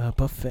goddamn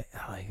buffet.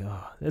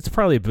 It's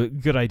probably a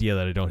good idea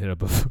that I don't hit a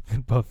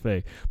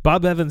buffet.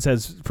 Bob Evans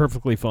has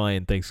perfectly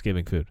fine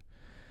Thanksgiving food.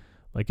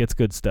 Like, it's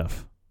good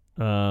stuff.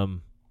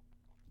 But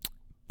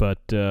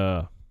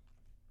other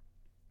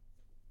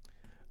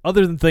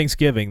than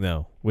Thanksgiving,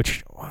 though,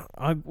 which,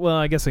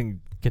 I guess I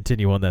can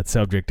continue on that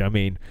subject. I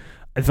mean,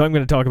 if I'm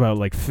going to talk about,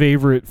 like,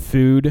 favorite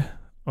food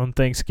on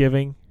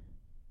Thanksgiving,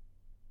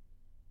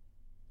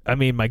 I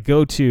mean, my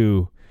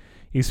go-to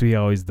used to be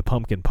always the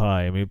pumpkin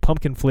pie. I mean,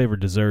 pumpkin-flavored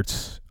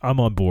desserts, I'm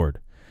on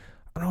board.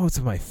 I don't know what's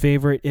my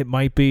favorite. It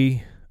might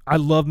be, I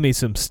love me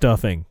some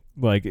stuffing.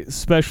 Like,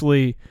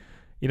 especially,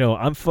 you know,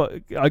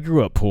 I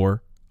grew up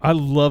poor. I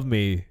love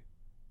me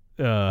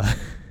the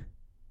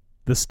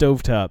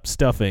stovetop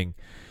stuffing.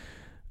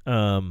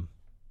 What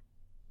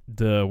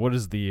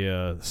is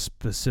the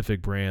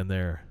specific brand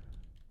there?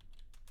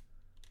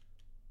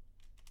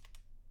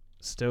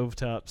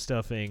 Stovetop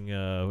stuffing,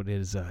 what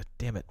is,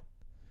 damn it.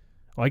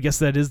 Oh, I guess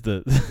that is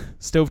the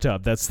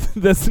stovetop. That's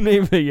the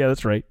name of it. Yeah,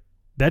 that's right.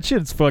 That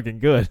shit's fucking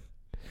good.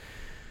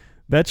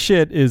 That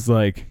shit is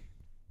like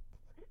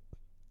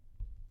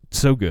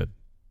so good.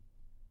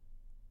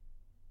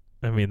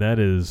 I mean, that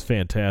is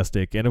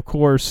fantastic. And of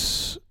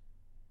course,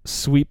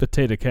 sweet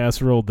potato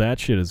casserole, that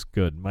shit is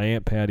good. My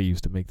Aunt Patty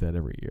used to make that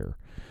every year.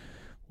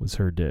 Was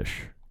her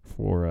dish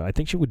for I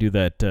think she would do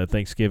that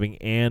Thanksgiving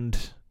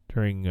and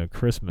during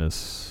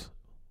Christmas.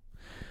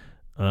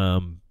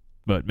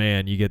 But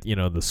man, you get, you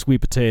know, the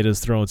sweet potatoes,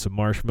 throwing some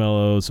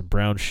marshmallows, some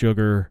brown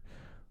sugar.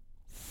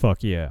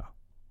 Fuck yeah.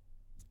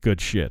 Good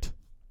shit.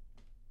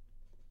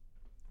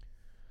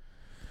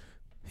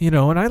 You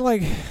know, and I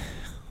like,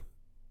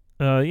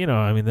 you know,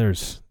 I mean,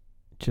 there's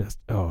just,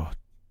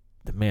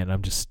 man,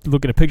 I'm just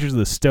looking at pictures of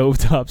the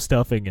stovetop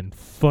stuffing and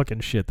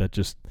fucking shit that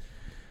just,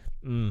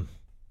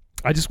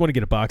 I just want to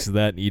get a box of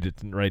that and eat it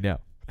right now.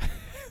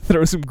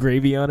 Throw some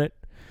gravy on it.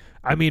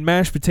 I mean,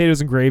 mashed potatoes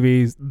and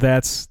gravy,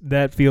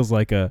 that feels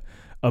like a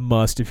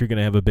must if you're going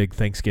to have a big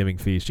Thanksgiving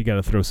feast. You got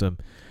to throw some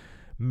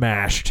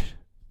mashed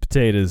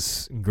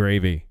potatoes and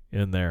gravy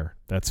in there.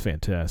 That's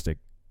fantastic.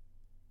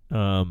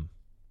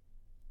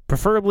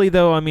 Preferably,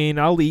 though, I mean,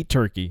 I'll eat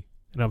turkey,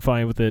 and I'm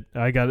fine with it.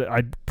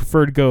 I'd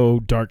prefer to go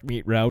dark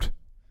meat route.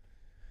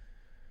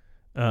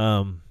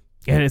 And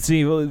it's,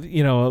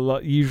 you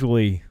know,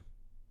 usually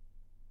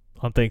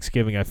on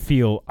Thanksgiving I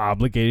feel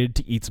obligated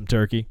to eat some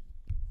turkey.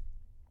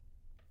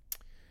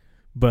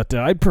 But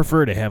I'd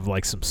prefer to have,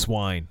 like, some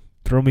swine.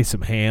 Throw me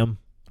some ham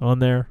on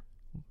there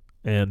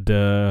and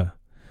go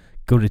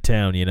to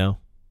town, you know?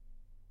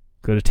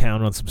 Go to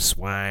town on some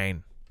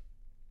swine.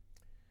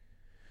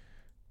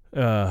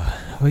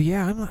 But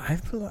yeah,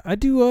 I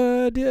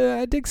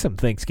dig some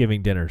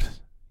Thanksgiving dinners,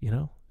 you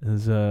know?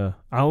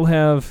 I'll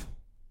have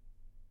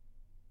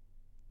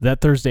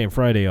that Thursday and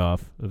Friday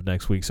off of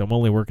next week, so I'm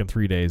only working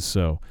 3 days,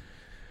 so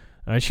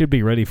I should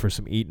be ready for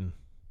some eating.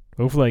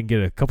 Hopefully I can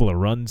get a couple of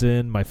runs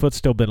in. My foot's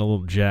still been a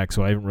little jacked,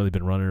 so I haven't really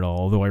been running at all.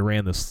 Although I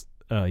ran this,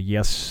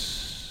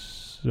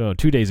 2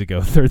 days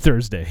ago,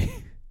 Thursday.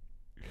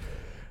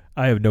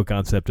 I have no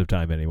concept of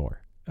time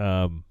anymore.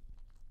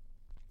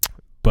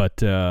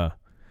 But yeah,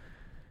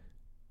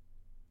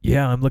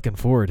 I'm looking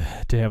forward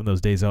to having those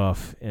days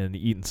off and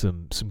eating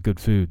some good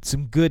food,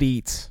 some good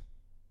eats.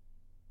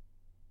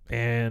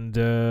 And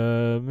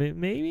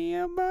maybe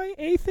I buy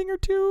a thing or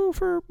two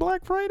for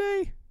Black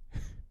Friday.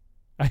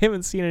 I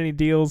haven't seen any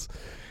deals.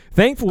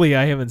 Thankfully,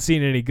 I haven't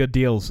seen any good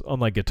deals on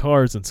like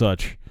guitars and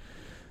such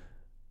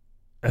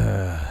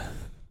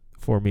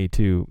for me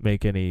to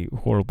make any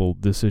horrible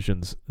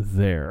decisions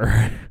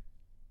there.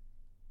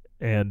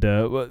 And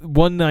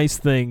one nice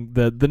thing,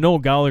 the Noel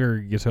Gallagher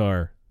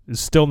guitar is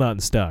still not in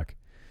stock.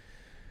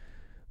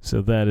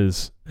 So that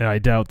is, and I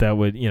doubt that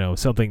would, you know,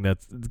 something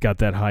that's got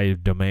that high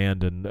of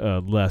demand and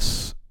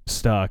less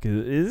stock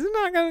is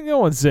not going to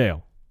go on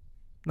sale.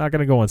 Not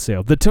going to go on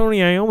sale. The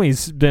Tony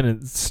Iommi's been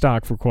in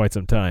stock for quite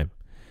some time.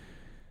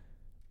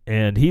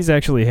 And he's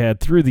actually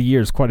had, through the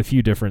years, quite a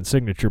few different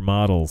signature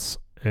models.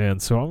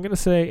 And so I'm going to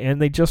say,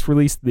 and they just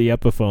released the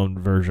Epiphone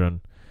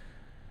version.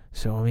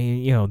 So, I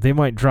mean, you know, they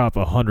might drop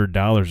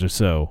 $100 or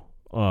so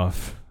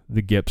off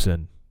the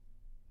Gibson,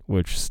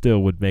 which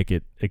still would make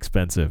it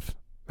expensive.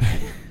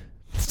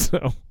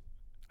 So,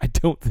 I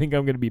don't think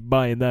I'm going to be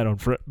buying that on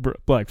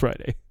Black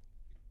Friday.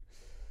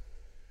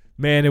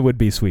 Man, it would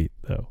be sweet,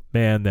 though.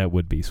 Man, that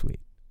would be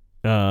sweet.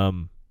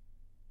 Man,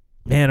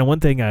 and one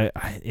thing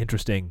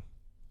interesting,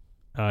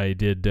 I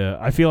did,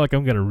 I feel like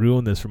I'm going to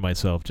ruin this for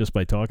myself just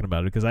by talking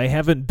about it, because I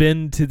haven't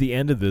been to the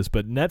end of this,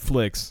 but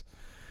Netflix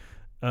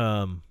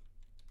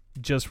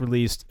just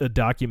released a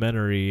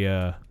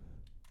documentary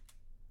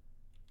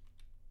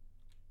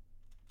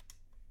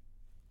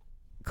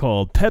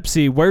called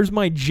Pepsi, Where's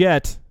My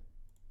Jet?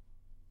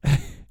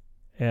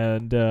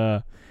 And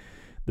the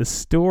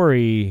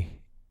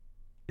story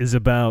is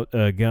about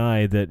a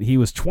guy that he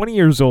was 20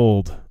 years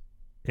old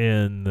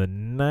in the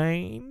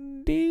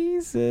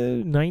 90s,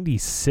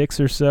 96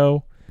 or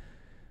so,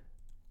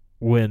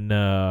 when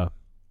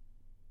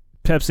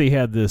Pepsi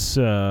had this,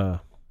 you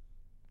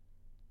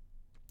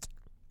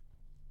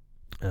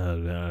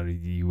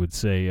would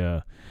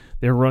say,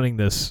 they're running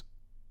this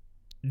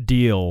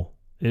deal.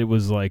 It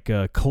was like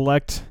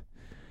collect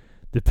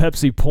the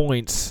Pepsi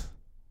points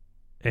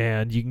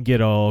and you can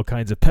get all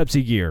kinds of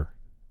Pepsi gear.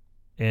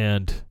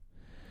 And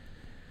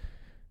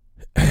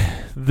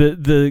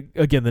the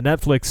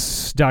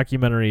Netflix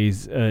documentary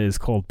is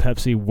called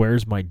Pepsi,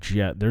 Where's My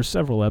Jet? There's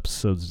several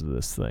episodes of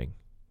this thing.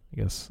 I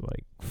guess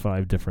like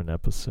 5 different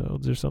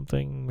episodes or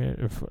something. I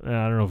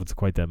don't know if it's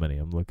quite that many.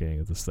 I'm looking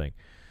at this thing.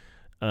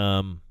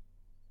 But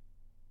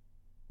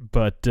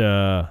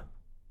I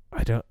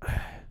don't.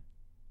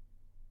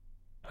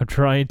 I'm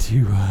trying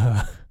to.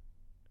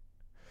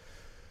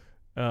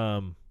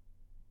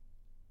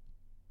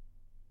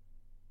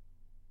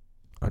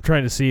 I'm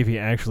trying to see if he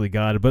actually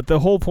got it. But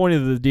the whole point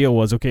of the deal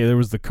was, okay, there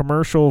was the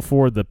commercial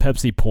for the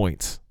Pepsi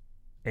points,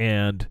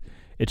 and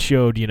it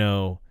showed, you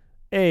know,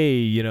 hey,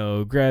 you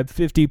know, grab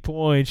 50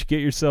 points,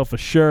 get yourself a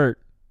shirt.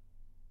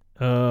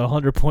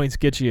 100 points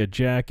get you a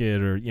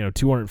jacket, or, you know,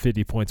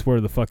 250 points,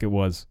 where the fuck it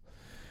was.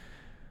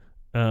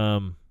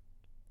 Well,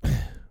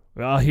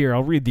 here,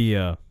 I'll read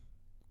the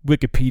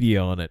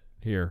Wikipedia on it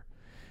here.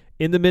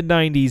 In the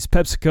mid-90s,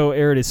 PepsiCo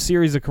aired a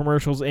series of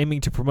commercials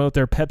aiming to promote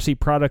their Pepsi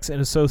products and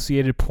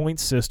associated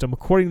points system.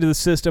 According to the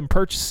system,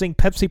 purchasing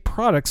Pepsi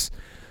products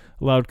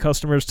allowed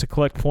customers to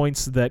collect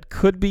points that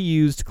could be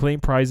used to claim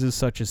prizes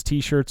such as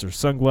T-shirts or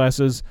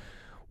sunglasses.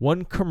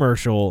 One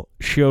commercial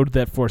showed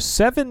that for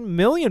 7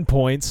 million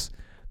points,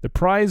 the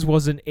prize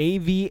was an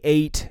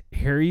AV-8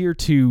 Harrier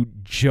II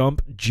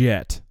jump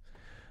jet.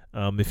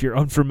 If you're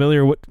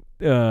unfamiliar with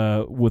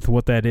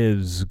what that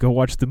is, go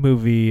watch the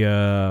movie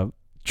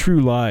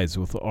True Lies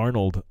with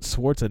Arnold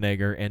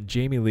Schwarzenegger and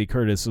Jamie Lee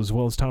Curtis, as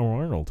well as Tom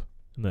Arnold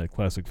in that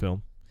classic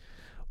film.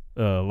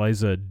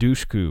 Liza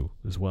Dushku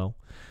as well.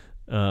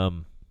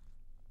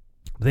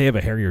 They have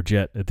a Harrier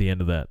jet at the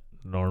end of that,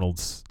 and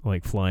Arnold's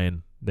like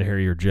flying the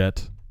Harrier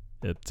jet.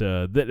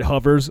 That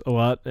hovers a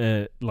lot,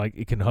 like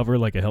it can hover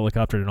like a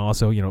helicopter, and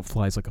also, you know,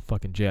 flies like a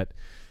fucking jet.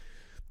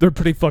 They're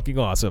pretty fucking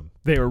awesome.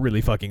 They are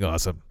really fucking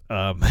awesome.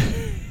 But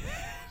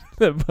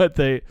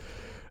they,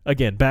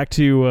 again, back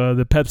to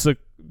the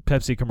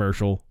Pepsi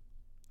commercial.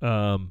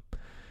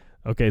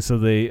 Okay, so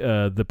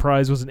the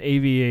prize was an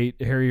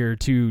AV-8 Harrier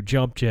II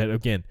jump jet.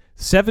 Again,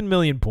 7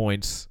 million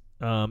points.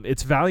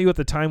 Its value at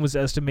the time was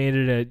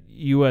estimated at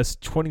US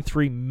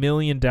 $23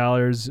 million.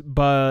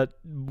 But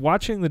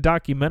watching the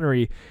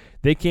documentary,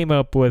 they came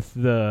up with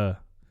the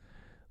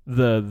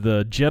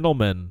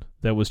gentleman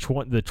that was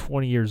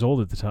 20 years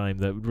old at the time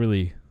that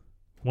really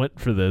went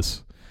for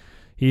this.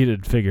 He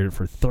had figured it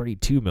for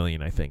 $32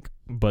 million, I think.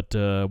 But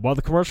while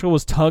the commercial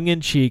was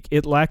tongue-in-cheek,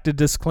 it lacked a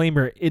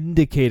disclaimer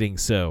indicating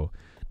so.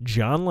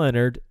 John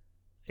Leonard,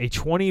 a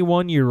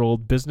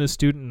 21-year-old business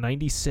student in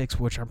 96,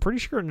 which I'm pretty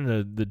sure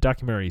in the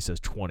documentary says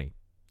 20.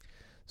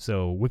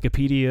 So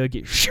Wikipedia,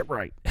 get shit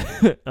right.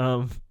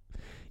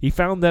 He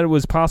found that it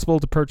was possible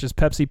to purchase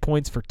Pepsi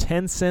points for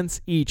 10 cents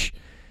each,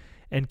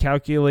 and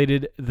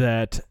calculated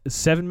that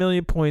 7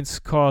 million points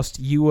cost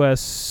in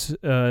U.S.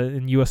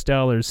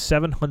 dollars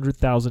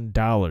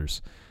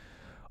 $700,000.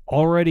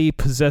 Already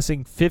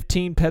possessing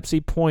 15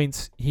 Pepsi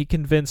points, he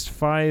convinced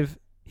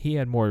he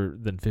had more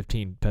than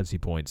 15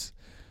 Pepsi points,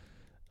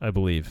 I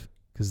believe,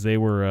 because they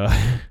were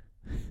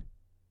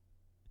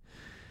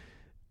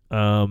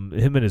him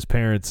and his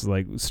parents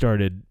like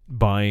started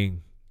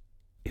buying,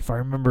 if I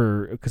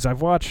remember, because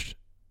I've watched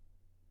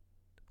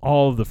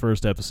all of the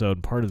first episode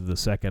and part of the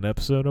second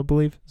episode, I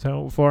believe is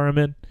how far I'm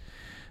in.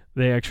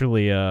 They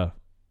actually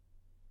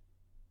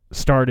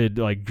started,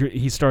 like,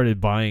 he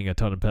started buying a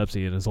ton of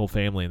Pepsi, and his whole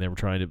family, and they were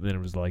trying to, then it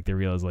was like, they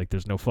realized, like,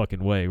 there's no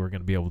fucking way we're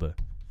going to be able to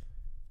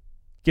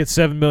get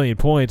 7 million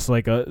points.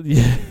 Like,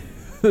 it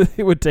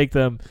would take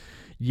them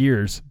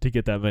years to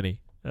get that many,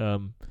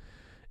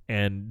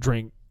 and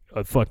drink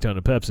a fuck ton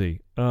of Pepsi.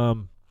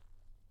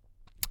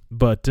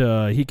 But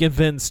he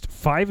convinced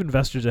 5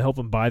 investors to help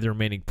him buy the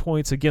remaining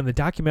points. Again, the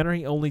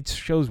documentary only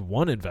shows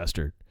one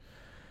investor.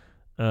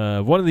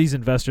 One of these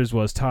investors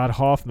was Todd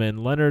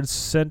Hoffman. Leonard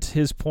sent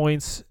his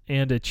points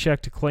and a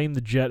check to claim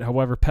the jet.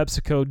 However,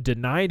 PepsiCo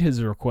denied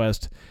his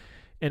request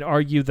and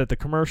argued that the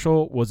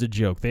commercial was a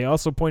joke. They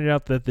also pointed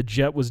out that the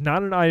jet was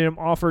not an item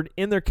offered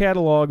in their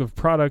catalog of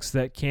products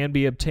that can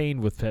be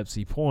obtained with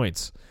Pepsi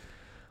points.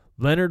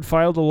 Leonard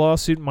filed a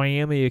lawsuit in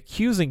Miami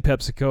accusing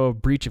PepsiCo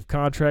of breach of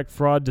contract,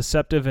 fraud,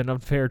 deceptive and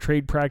unfair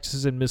trade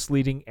practices, and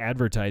misleading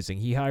advertising.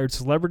 He hired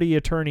celebrity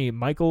attorney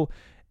Michael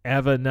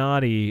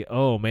Avenatti.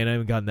 Oh, man, I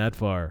haven't gotten that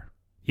far.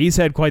 He's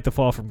had quite the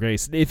fall from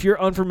grace. If you're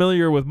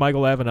unfamiliar with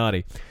Michael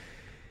Avenatti,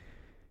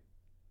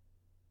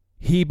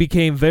 he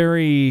became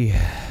very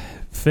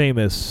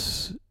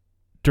famous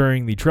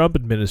during the Trump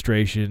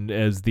administration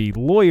as the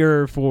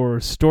lawyer for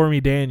Stormy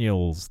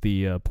Daniels,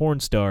 the porn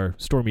star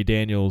Stormy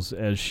Daniels,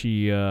 as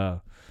she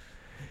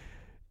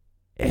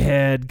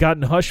had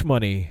gotten hush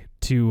money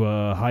to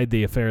hide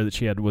the affair that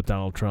she had with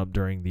Donald Trump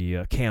during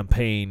the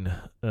campaign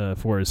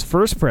for his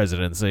first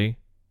presidency,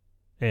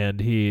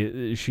 and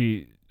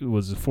she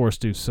was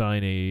forced to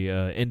sign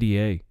a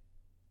NDA,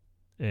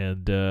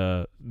 and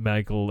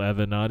Michael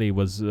Avenatti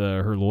was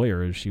her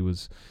lawyer as she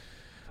was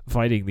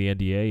fighting the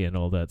NDA and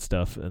all that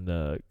stuff,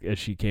 and as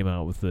she came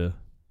out with the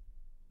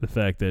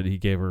fact that he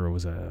gave her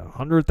was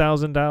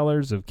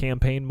 $100,000 of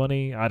campaign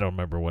money. I don't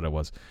remember what it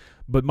was,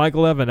 but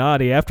Michael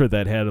Avenatti after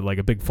that had like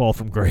a big fall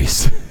from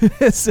grace. He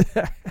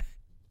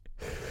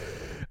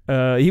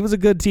was a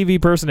good TV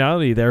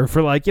personality there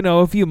for like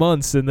a few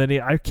months, and then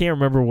I can't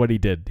remember what he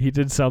did. He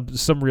did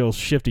some real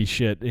shifty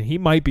shit, and he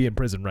might be in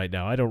prison right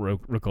now. I don't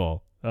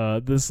recall.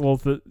 This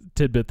little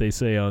tidbit they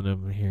say on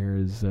him here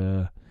is.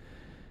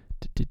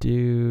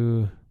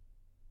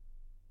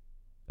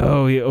 Oh,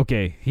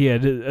 okay. He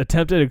had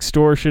attempted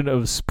extortion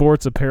of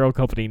sports apparel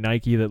company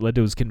Nike that led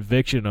to his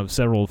conviction of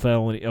several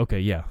felony.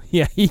 Okay, yeah,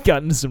 he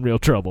got into some real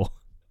trouble.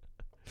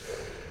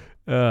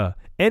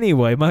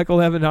 Anyway, Michael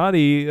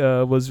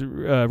Avenatti was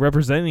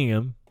representing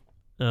him.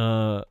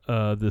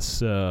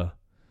 This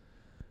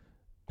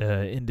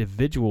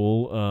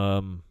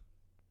individual,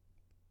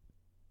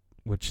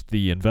 which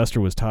the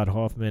investor was Todd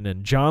Hoffman,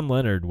 and John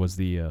Leonard was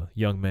the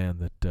young man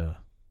that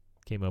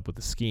came up with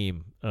the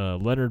scheme.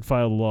 Leonard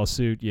filed a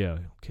lawsuit. Yeah,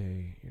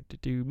 okay.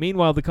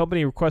 Meanwhile, the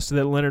company requested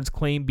that Leonard's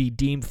claim be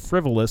deemed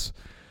frivolous.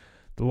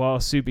 The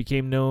lawsuit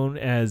became known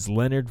as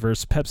Leonard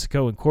vs.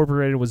 PepsiCo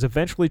Incorporated, was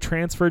eventually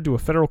transferred to a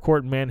federal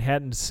court in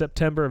Manhattan in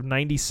September of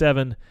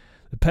 1997.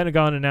 The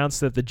Pentagon announced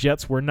that the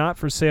jets were not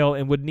for sale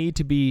and would need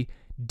to be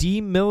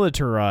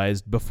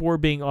demilitarized before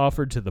being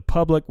offered to the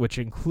public, which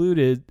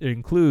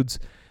includes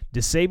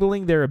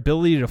disabling their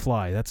ability to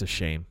fly. That's a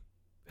shame.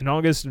 In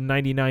August of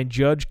 1999,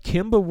 Judge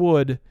Kimba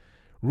Wood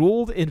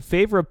ruled in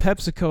favor of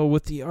PepsiCo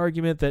with the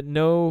argument that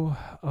no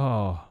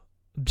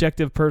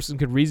objective person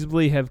could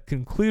reasonably have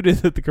concluded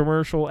that the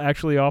commercial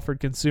actually offered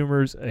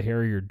consumers a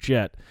Harrier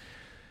jet.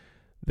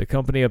 The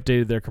company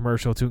updated their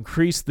commercial to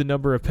increase the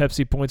number of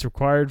Pepsi points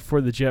required for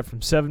the jet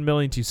from 7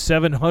 million to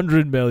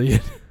 700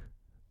 million.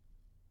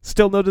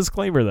 Still no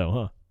disclaimer,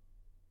 though,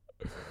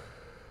 huh?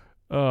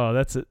 Oh,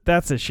 that's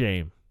a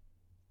shame.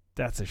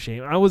 That's a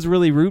shame. I was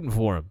really rooting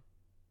for him.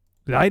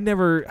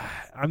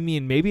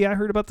 Maybe I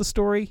heard about the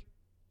story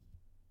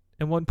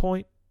at one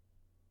point,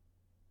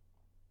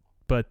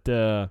 but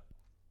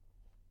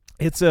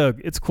it's a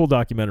cool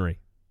documentary.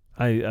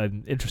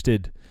 I'm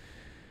interested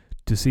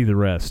to see the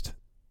rest,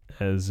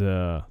 as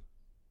I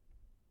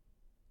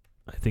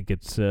think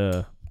it's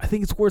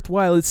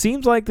worthwhile. It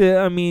seems like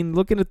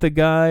looking at the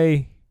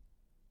guy,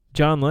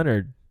 John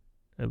Leonard,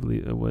 I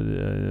believe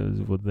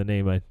what the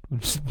name I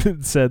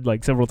said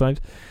like several times.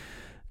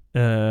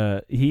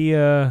 He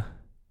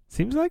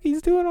seems like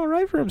he's doing all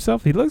right for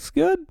himself. He looks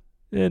good,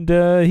 and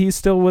he's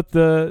still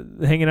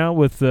hanging out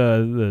with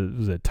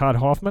was it Todd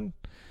Hoffman,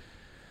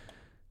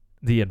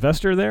 the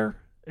investor there,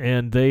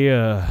 and they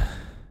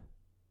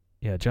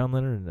John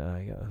Leonard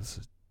and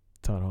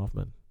Todd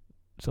Hoffman,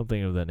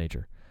 something of that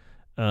nature.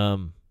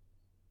 But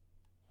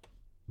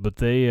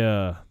they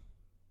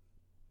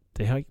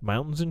hike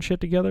mountains and shit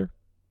together.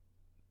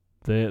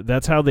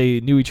 That's how they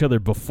knew each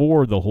other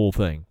before the whole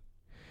thing.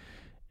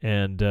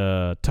 And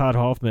Todd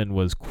Hoffman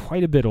was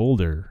quite a bit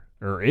older,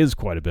 or is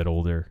quite a bit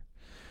older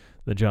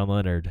than John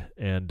Leonard,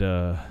 and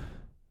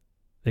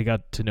they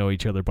got to know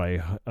each other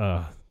by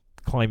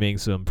climbing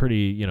some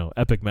pretty,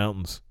 epic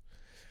mountains.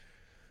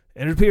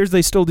 And it appears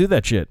they still do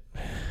that shit.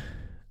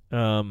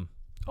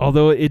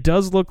 Although it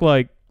does look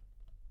like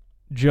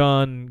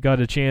John got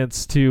a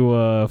chance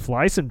to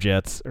fly some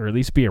jets, or at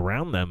least be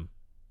around them,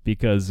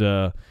 because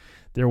there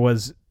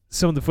was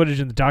some of the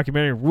footage in the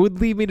documentary would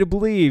lead me to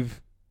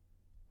believe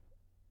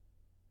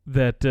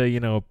that,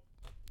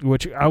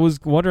 which I was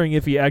wondering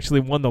if he actually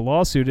won the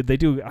lawsuit. Did they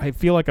do? I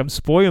feel like I'm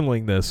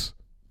spoiling this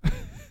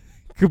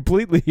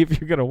completely if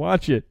you're going to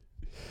watch it.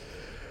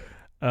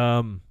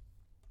 But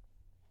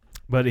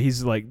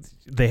he's like,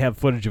 they have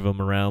footage of him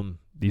around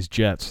these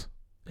jets.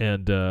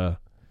 And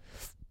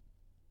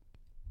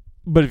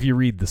But if you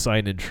read the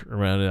signage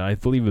around it, I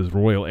believe it was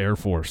Royal Air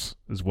Force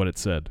is what it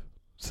said.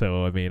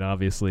 So, I mean,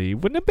 obviously, it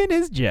wouldn't have been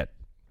his jet.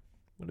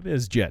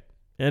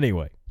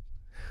 Anyway.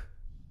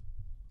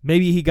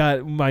 Maybe he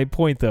got my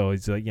point, though.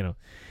 He's like, well,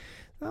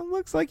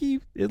 looks like he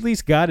at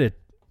least got a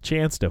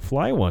chance to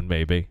fly one,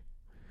 maybe.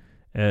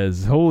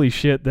 As, holy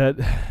shit, that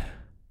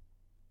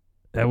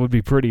would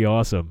be pretty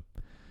awesome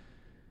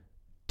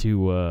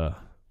to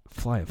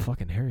fly a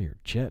fucking Harrier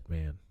jet,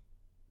 man.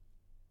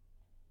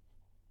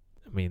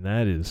 I mean,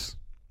 that is...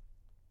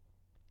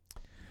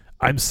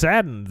 I'm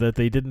saddened that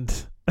they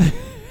didn't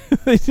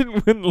they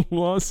didn't win the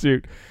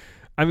lawsuit.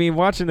 I mean,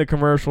 watching the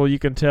commercial, you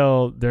can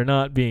tell they're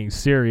not being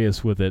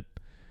serious with it.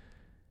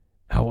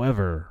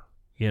 However,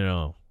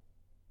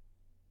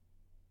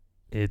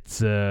 it's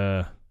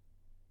they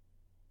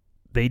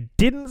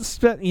didn't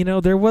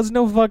there was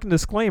no fucking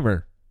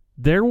disclaimer.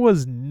 There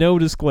was no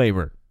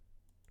disclaimer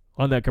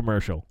on that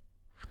commercial.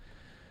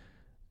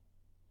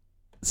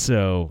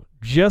 So,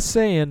 just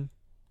saying,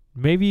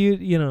 maybe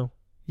you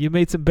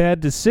made some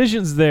bad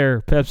decisions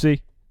there,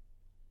 Pepsi.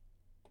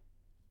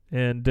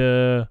 And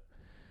all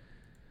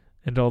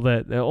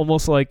that.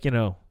 Almost like,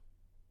 I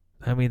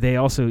mean, they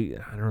also,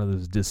 I don't know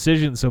this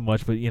decision so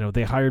much, but,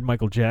 they hired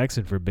Michael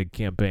Jackson for a big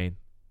campaign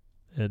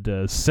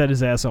and set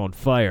his ass on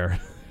fire.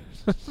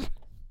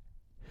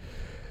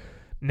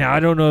 Now, I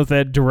don't know if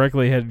that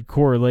directly had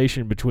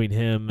correlation between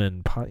him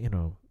and, I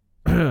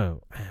mean,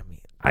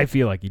 I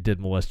feel like he did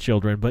molest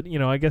children, but,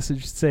 I guess I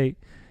should say,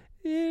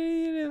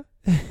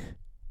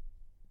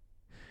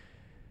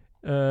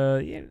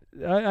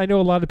 I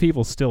know a lot of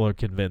people still are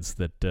convinced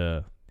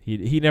that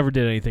he never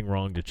did anything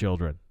wrong to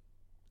children.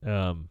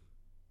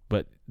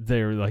 But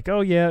they're like,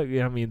 oh, yeah,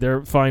 I mean,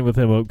 they're fine with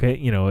him, okay,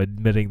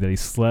 admitting that he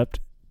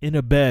slept in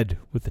a bed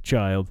with a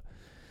child.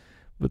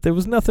 But there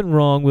was nothing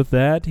wrong with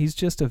that. He's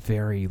just a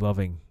very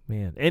loving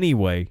man.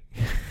 Anyway,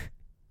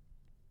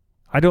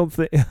 I don't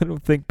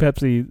think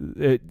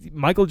Pepsi...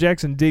 Michael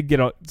Jackson did get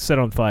set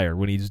on fire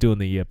when he was doing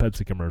the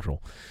Pepsi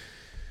commercial.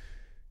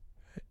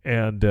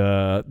 And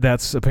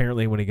that's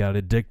apparently when he got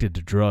addicted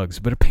to drugs.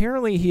 But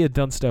apparently he had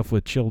done stuff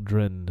with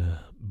children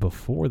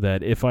before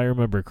that, if I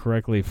remember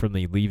correctly from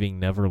the Leaving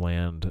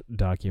Neverland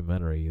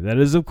documentary. That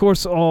is, of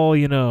course, all,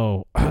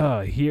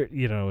 here,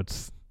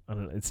 it's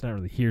not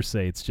really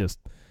hearsay. It's just,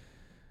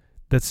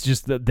 that's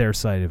just their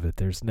side of it.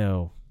 This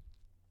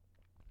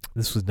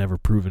was never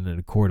proven in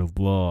a court of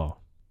law.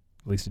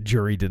 At least a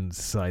jury didn't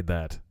decide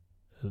that.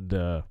 And,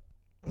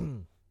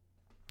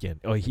 again,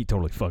 he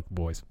totally fucked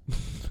boys.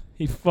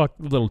 He fucked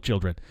little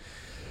children.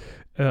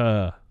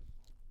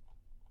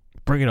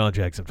 Bring it on,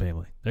 Jackson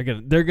family.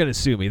 They're gonna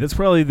sue me. That's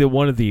probably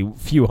one of the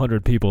few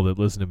hundred people that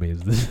listen to me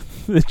is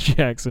the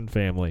Jackson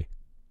family.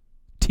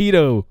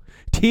 Tito's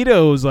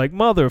like,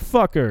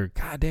 motherfucker.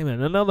 God damn it,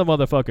 another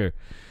motherfucker.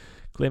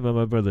 Claiming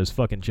my brother's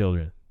fucking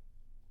children.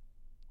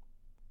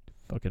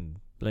 Fucking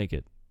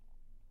Blanket.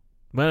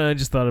 Man, I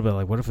just thought about,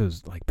 like, what if it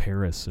was like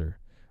Paris or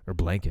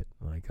Blanket?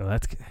 Like, I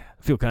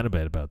feel kind of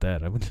bad about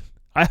that.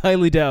 I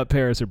highly doubt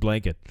Paris or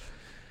Blanket.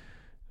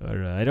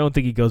 Or, I don't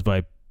think he goes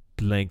by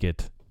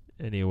Blanket.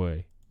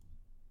 Anyway,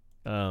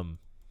 I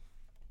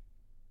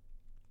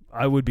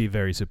would be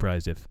very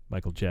surprised if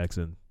Michael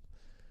Jackson,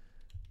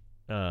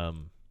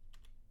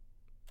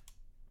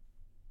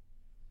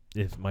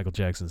 if Michael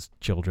Jackson's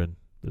children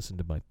listen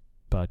to my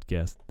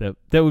podcast.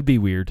 That would be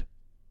weird.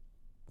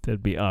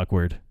 That'd be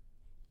awkward.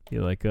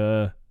 You're like,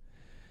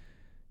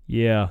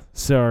 yeah,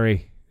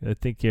 sorry. I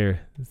think you're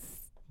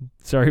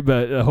sorry,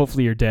 but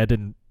hopefully your dad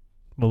didn't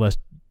molest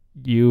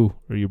you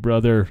or your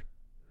brother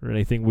or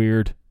anything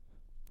weird.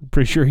 I'm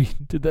pretty sure he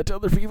did that to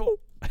other people.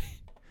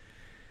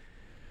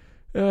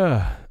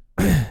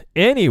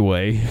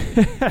 Anyway,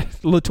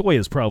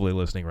 LaToya's probably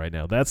listening right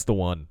now. That's the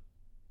one.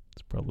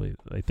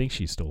 I think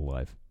she's still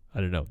alive. I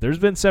don't know. There's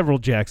been several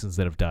Jacksons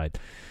that have died.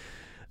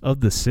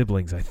 Of the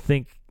siblings, I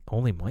think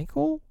only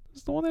Michael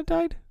is the one that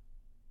died.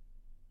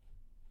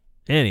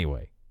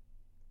 Anyway.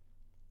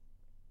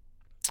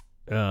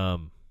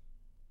 Man,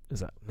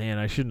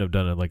 I shouldn't have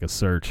done it like a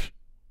search.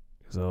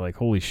 Because I'm like,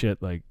 holy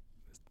shit, like,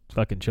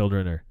 fucking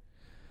children are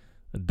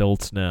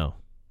adults now.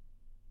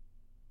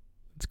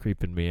 It's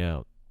creeping me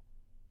out.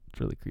 It's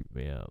really creeping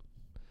me out.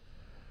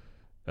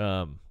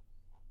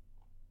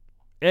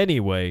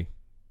 Anyway,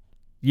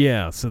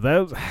 yeah,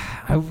 so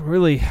I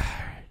really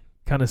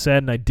kind of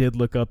sad, and I did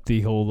look up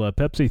the whole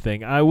Pepsi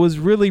thing. I was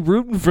really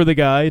rooting for the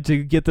guy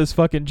to get this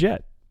fucking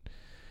jet.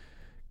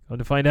 Come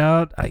to find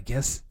out, I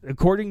guess,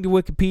 according to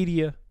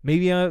Wikipedia,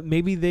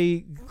 maybe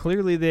they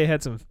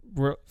had some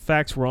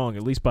facts wrong,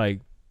 at least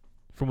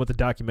from what the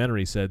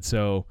documentary said.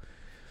 So,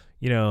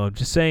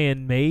 just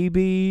saying,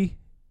 maybe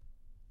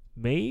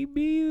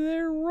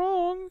they're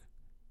wrong.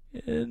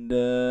 And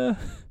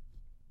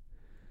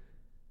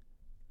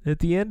at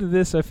the end of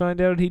this, I find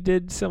out he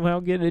did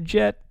somehow get a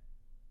jet.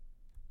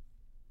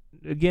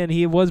 Again,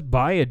 he was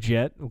by a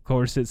jet. Of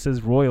course, it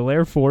says Royal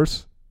Air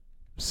Force,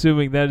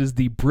 assuming that is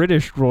the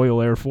British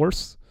Royal Air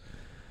Force.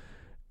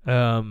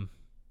 That's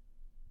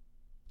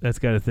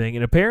got a thing.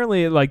 And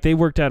apparently, like, they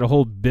worked out a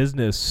whole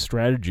business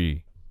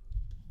strategy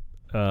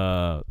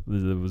It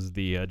was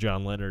the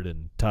John Leonard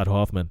and Todd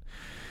Hoffman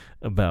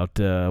about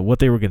what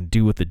they were going to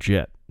do with the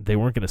jet. They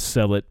weren't going to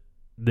sell it.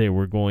 They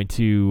were going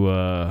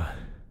to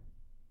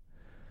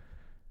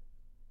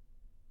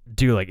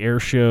do like air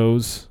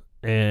shows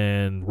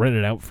and rent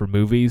it out for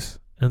movies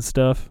and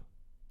stuff.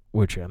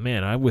 Which,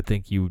 man, I would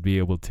think you would be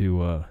able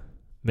to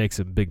make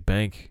some big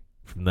bank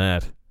from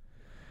that.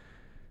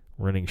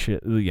 Renting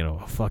shit,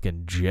 a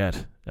fucking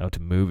jet out to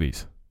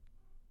movies.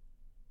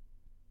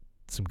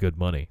 Some good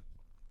money.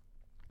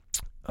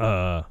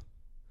 But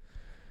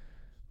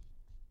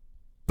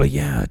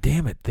yeah,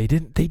 damn it. They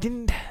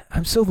didn't.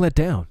 I'm so let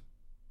down.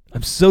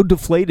 I'm so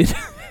deflated.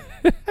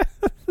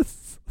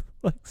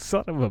 Like,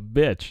 son of a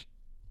bitch.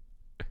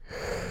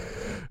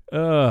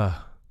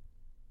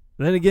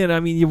 Then again, I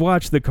mean, you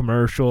watch the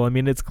commercial. I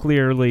mean, it's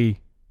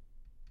clearly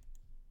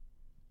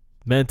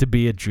meant to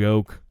be a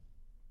joke.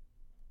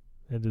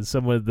 And as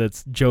someone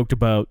that's joked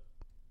about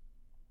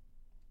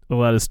a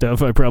lot of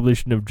stuff I probably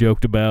shouldn't have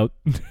joked about,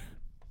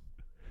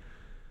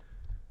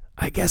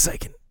 I guess I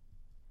can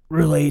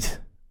relate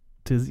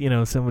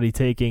to, somebody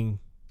taking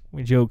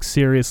my jokes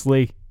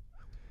seriously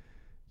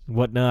and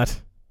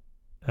whatnot.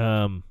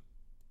 That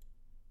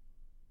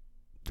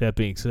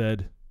being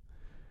said,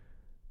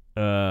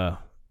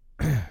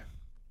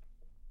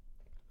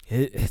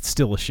 it's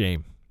still a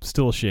shame.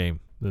 Still a shame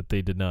that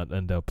they did not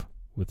end up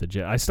with the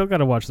jet. I still got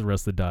to watch the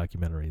rest of the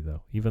documentary,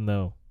 though, even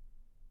though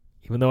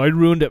I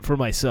ruined it for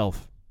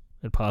myself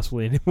and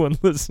possibly anyone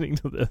listening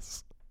to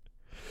this.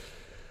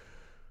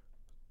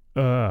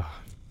 I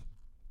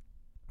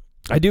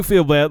do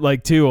feel bad,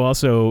 like, too,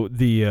 also,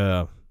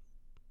 the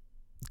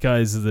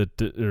guys that,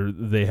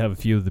 they have a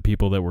few of the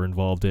people that were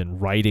involved in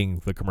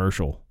writing the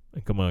commercial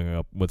and coming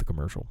up with the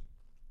commercial.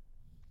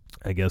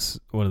 I guess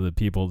one of the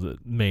people, the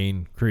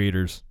main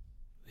creators,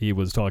 he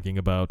was talking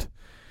about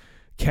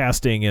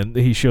casting, and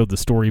he showed the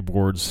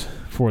storyboards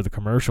for the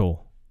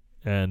commercial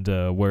and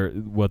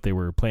what they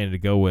were planning to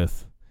go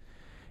with.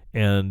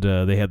 And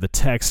they had the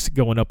text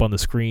going up on the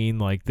screen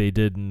like they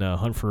did in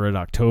Hunt for Red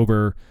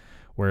October,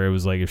 where it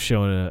was like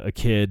showing a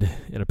kid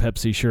in a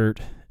Pepsi shirt,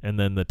 and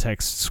then the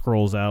text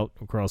scrolls out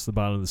across the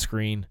bottom of the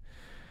screen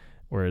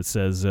where it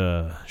says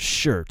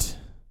shirt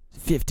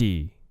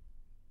 50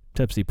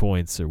 Pepsi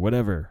points or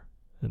whatever.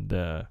 And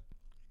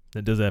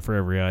it does that for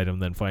every item.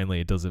 Then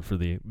finally it does it for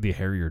the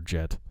Harrier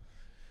jet.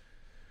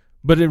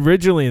 But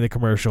originally in the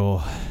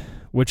commercial,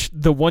 which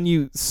the one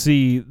you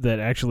see that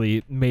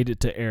actually made it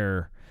to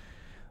air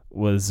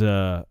was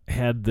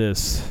had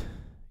this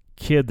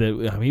kid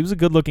that, I mean, he was a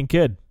good-looking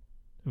kid.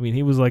 I mean,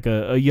 he was like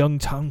a young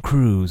Tom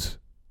Cruise.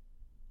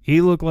 He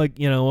looked like,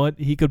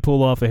 he could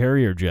pull off a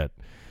Harrier jet.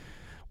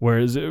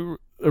 Whereas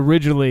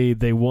originally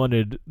they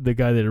wanted the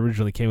guy that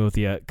originally came up with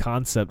the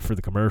concept for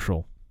the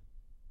commercial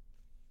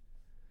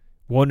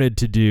wanted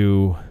to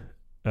do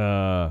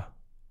like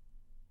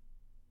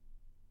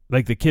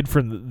the kid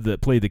that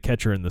played the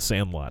catcher in The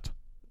Sandlot.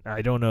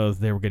 I don't know if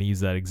they were going to use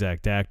that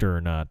exact actor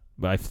or not,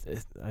 but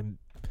I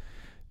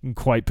didn't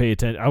quite pay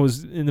attention. I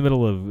was in the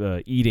middle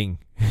of eating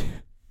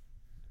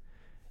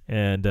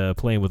and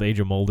playing with Age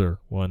of Mulder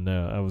when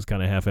I was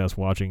kind of half-assed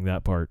watching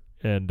that part.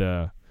 And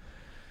I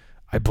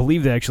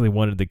believe they actually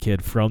wanted the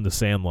kid from The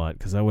Sandlot,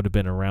 because that would have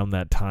been around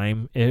that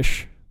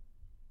time-ish.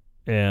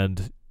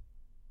 And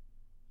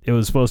it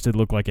was supposed to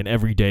look like an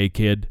everyday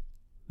kid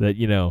that,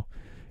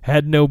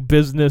 had no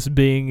business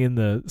being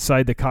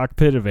inside the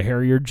cockpit of a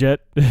Harrier jet.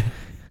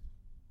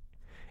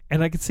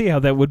 And I could see how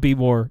that would be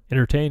more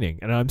entertaining.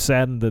 And I'm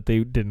saddened that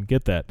they didn't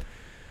get that.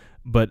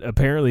 But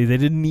apparently they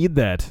didn't need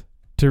that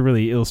to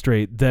really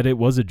illustrate that it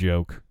was a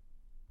joke.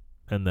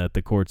 And that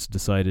the courts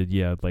decided,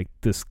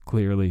 this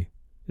clearly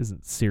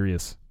isn't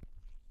serious.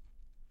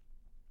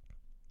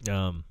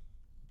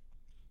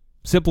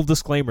 Simple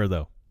disclaimer,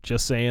 though.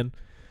 Just saying.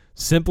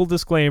 Simple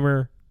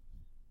disclaimer.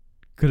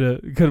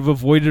 Could have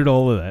avoided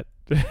all of that.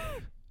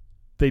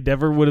 They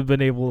never would have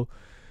been able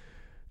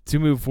to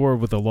move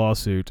forward with a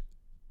lawsuit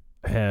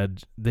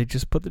had they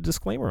just put the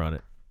disclaimer on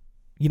it.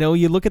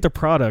 You look at the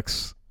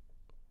products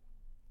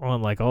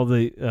on like all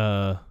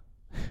the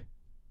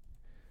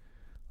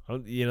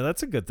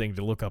that's a good thing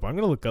to look up. I'm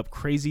going to look up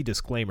crazy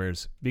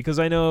disclaimers, because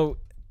I know,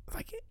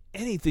 like,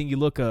 anything you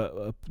look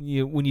up,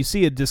 when you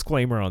see a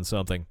disclaimer on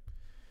something,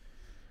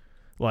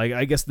 like,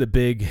 I guess the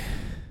big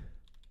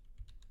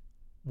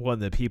one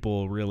that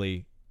people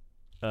really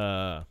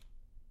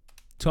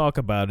talk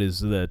about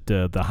is that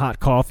the hot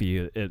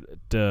coffee at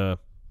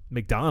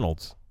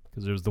McDonald's,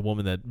 because there's the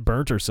woman that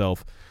burnt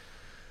herself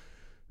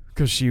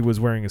because she was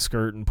wearing a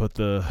skirt and put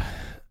the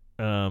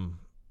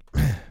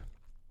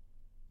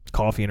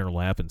coffee in her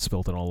lap and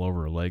spilt it all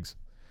over her legs.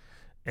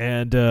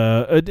 And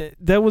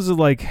that was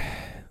like,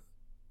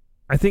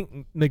 I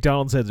think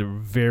McDonald's has a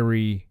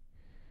very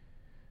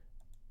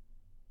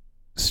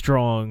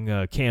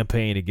strong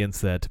campaign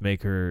against that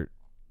to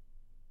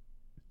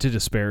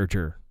disparage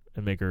her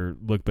and make her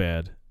look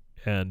bad.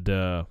 And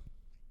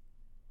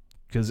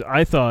because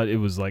I thought it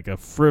was like a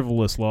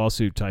frivolous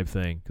lawsuit type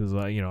thing, because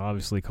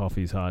obviously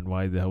coffee's hot, and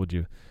why the hell would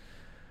you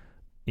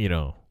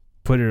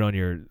put put it on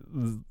your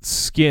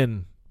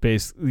skin,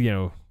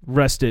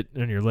 rest it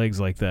on your legs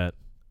like that.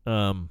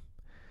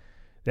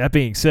 That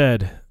being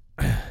said,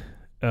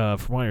 from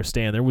what I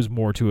understand, there was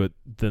more to it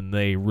than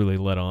they really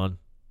let on.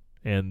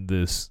 And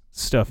this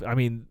stuff, I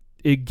mean,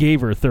 it gave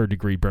her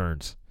 3rd-degree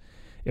burns.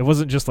 It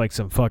wasn't just like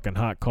some fucking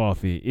hot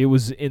coffee. It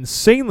was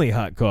insanely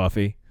hot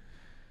coffee.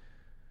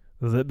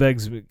 That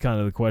begs kind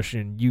of the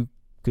question, you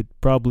could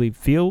probably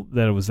feel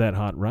that it was that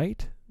hot,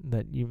 right?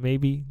 That you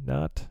maybe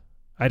not?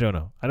 I don't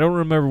know. I don't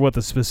remember what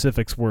the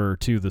specifics were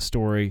to the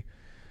story,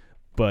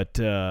 but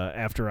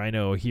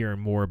after hearing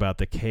more about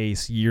the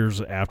case years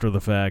after the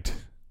fact, it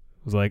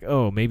was like,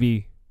 oh,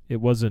 maybe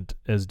it wasn't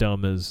as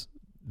dumb as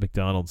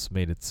McDonald's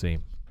made it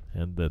seem,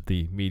 and that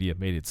the media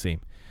made it seem.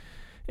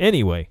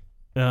 Anyway,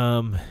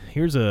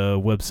 here's a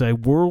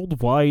website,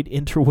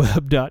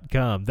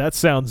 worldwideinterweb.com. That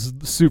sounds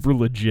super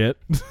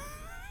legit.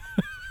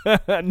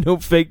 No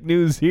fake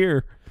news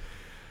here.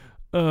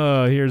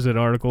 Here's an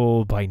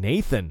article by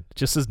Nathan. It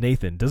just says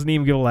Nathan. Doesn't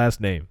even give a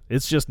last name.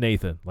 It's just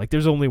Nathan. Like,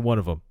 there's only one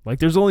of them. Like,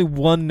 there's only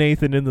one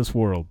Nathan in this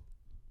world.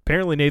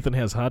 Apparently, Nathan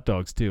has hot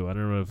dogs, too. I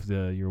don't know if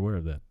you're aware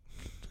of that.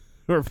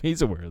 Or if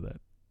he's aware of that.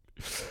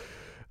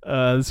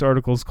 This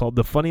article is called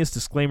The Funniest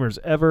Disclaimers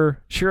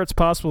Ever. Sure, it's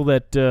possible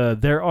that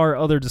there are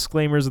other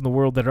disclaimers in the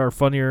world that are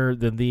funnier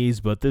than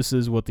these, but this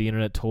is what the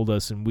internet told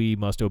us, and we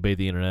must obey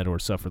the internet or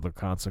suffer the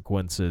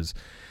consequences.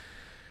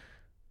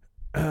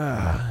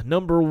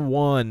 Number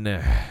 1.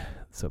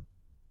 It's a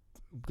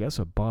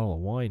bottle of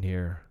wine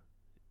here.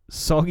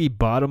 Soggy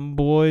Bottom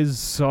Boys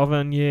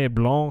Sauvignon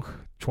Blanc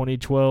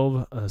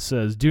 2012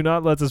 says, do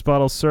not let this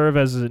bottle serve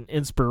as an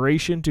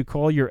inspiration to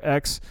call your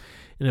ex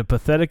in a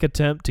pathetic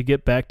attempt to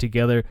get back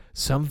together.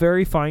 Some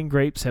very fine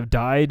grapes have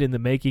died in the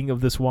making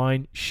of this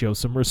wine. Show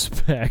some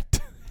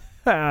respect.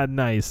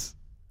 Nice.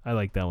 I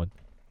like that one.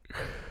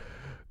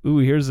 Ooh,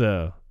 here's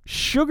a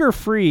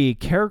sugar-free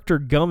character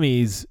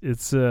gummies.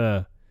 It's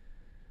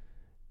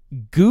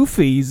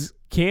Goofy's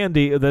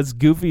candy. That's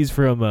Goofy's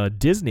from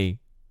Disney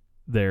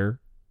there.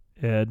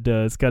 And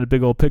it's got a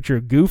big old picture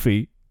of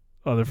Goofy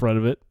on the front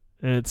of it.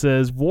 And it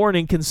says,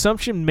 warning,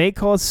 consumption may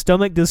cause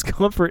stomach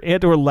discomfort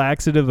and or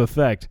laxative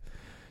effect.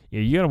 Yeah,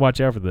 you got to watch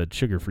out for the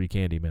sugar-free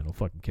candy, man. It'll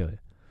fucking kill you.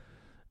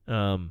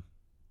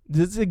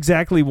 This is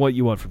exactly what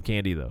you want from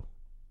candy, though.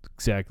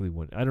 Exactly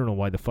what. I don't know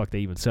why the fuck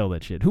they even sell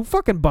that shit. Who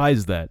fucking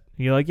buys that?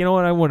 You're like, you know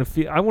what? I want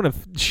to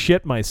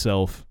shit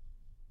myself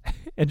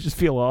and just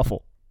feel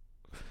awful.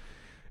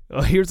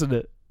 Here's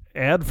an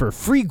ad for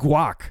free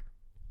guac.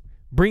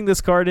 Bring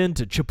this card in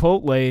to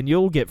Chipotle and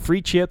you'll get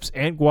free chips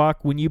and guac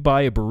when you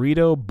buy a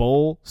burrito,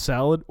 bowl,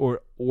 salad,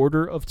 or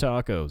order of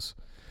tacos.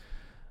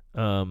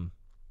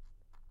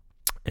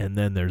 And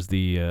then there's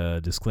the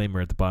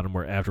disclaimer at the bottom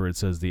where after it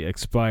says the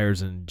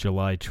expires in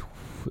July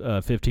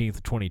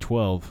 15th,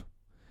 2012.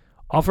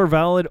 Offer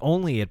valid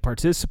only at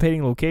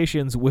participating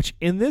locations, which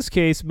in this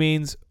case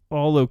means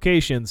all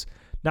locations,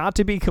 not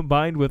to be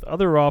combined with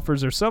other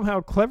offers or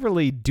somehow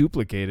cleverly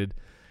duplicated.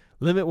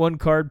 Limit 1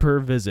 card per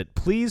visit.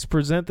 Please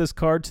present this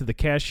card to the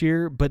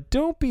cashier, but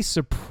don't be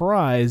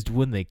surprised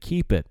when they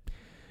keep it.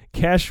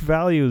 Cash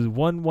value is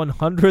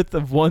 1/100th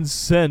of 1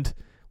 cent,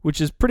 which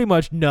is pretty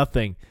much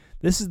nothing.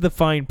 This is the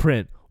fine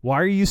print.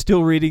 Why are you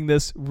still reading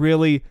this?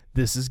 Really?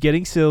 This is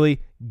getting silly.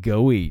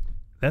 Go eat.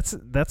 That's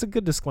a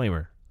good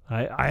disclaimer.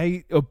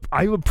 I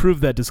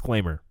approve that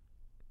disclaimer.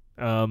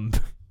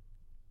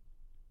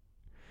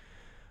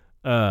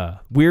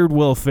 Weird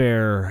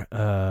Welfare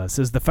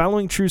says the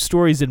following true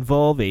stories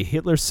involve a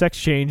Hitler sex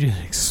change and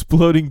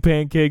exploding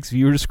pancakes.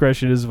 Viewer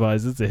discretion is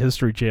advised. It's a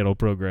History Channel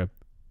program.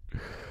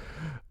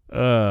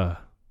 A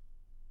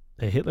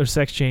Hitler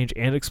sex change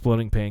and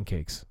exploding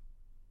pancakes.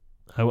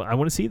 I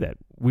want to see that.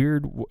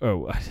 Weird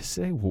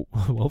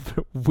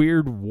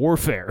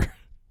Warfare.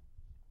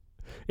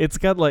 It's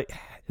got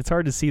it's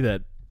hard to see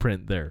that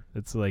print there.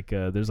 It's like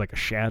there's like a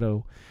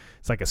shadow.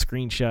 It's like a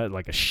screenshot,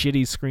 like a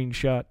shitty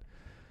screenshot.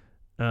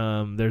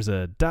 There's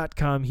a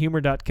 .com,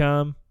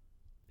 humor.com.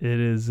 It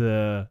is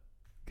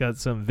got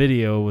some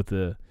video with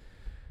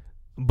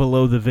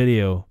below the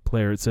video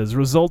player. It says,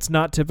 results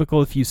not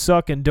typical. If you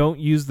suck and don't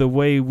use the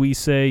way we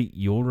say,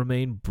 you'll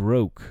remain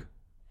broke.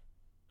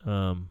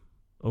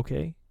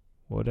 Okay,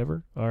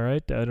 whatever. All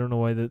right. I don't know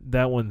why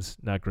that one's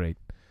not great.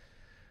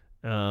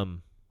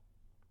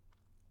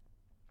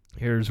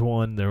 Here's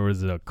one. There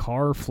was a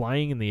car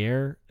flying in the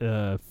air.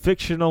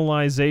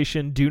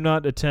 Fictionalization. Do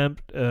not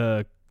attempt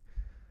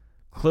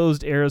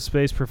closed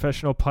aerospace.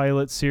 Professional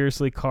pilots.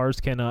 Seriously, cars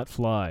cannot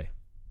fly.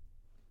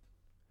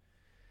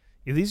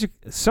 Yeah,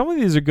 some of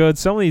these are good.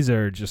 Some of these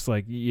are just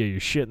like, yeah, you're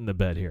shitting the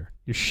bed here.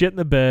 You're shitting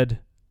the bed.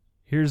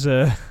 Here's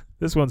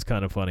this one's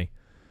kind of funny.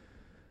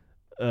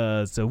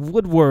 It's a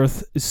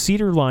Woodworth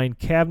cedar line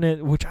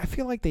cabinet, which I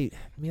feel like they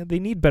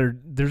need better.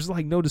 There's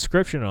like no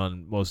description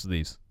on most of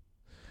these.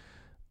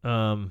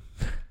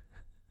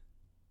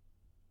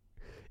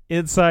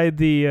 Inside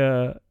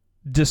the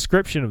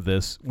description of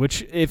this,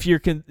 which if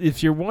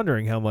you're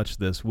wondering how much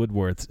this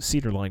Woodworth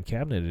cedar line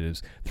cabinet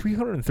is,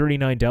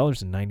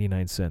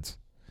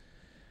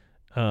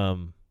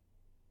 $339.99.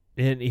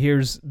 And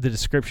here's the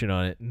description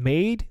on it.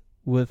 Made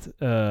with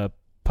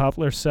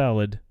poplar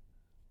salad,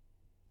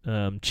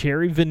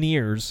 cherry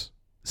veneers,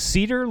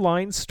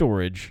 cedar-lined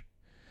storage,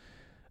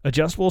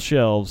 adjustable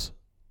shelves,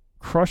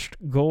 brushed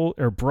gold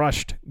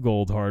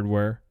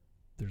hardware.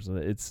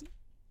 It's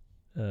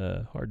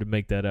hard to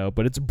make that out,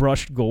 but it's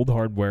brushed gold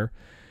hardware.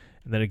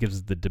 And then it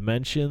gives the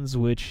dimensions,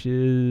 which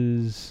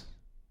is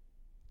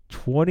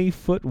 20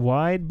 foot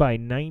wide by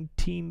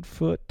 19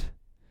 foot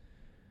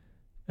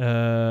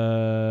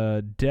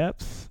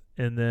depth,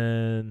 and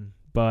then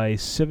by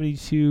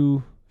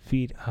 72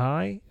 feet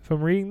high, if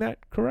I'm reading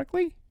that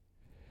correctly.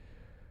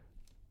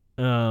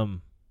 And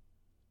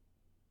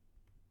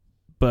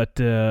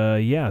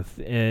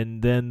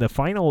then the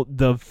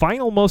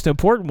final most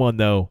important one,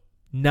 though,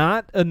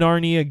 not a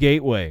Narnia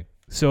gateway.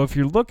 So if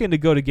you're looking to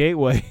go to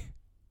Gateway,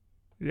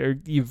 or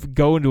you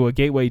go into a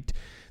gateway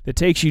that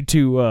takes you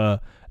to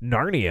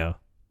Narnia,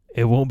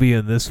 it won't be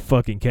in this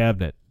fucking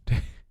cabinet.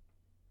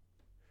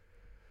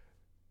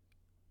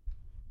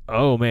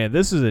 Oh man,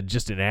 this is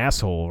just an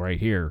asshole right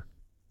here.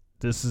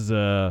 This is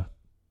I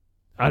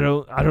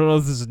don't know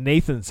if this is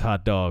Nathan's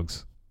hot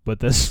dogs, but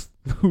this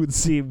would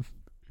seem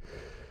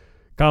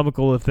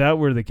comical if that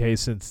were the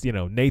case, since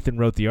Nathan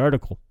wrote the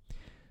article.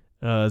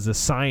 As a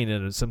sign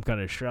in some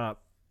kind of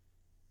shop,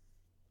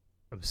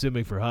 I'm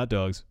assuming for hot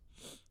dogs,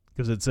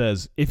 because it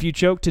says, "If you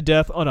choke to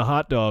death on a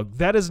hot dog,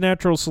 that is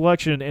natural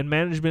selection, and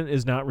management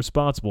is not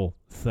responsible.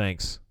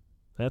 Thanks."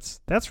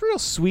 That's real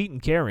sweet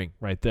and caring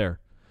right there.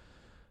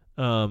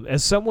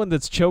 As someone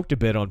that's choked a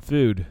bit on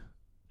food,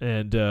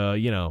 and I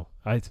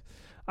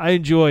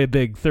enjoy a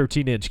big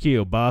 13-inch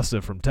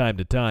kielbasa from time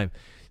to time.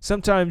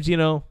 Sometimes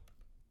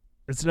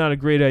it's not a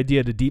great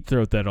idea to deep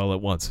throat that all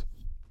at once.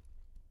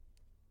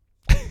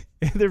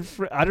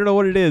 I don't know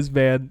what it is,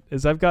 man.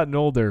 As I've gotten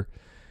older,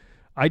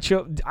 I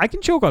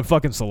can choke on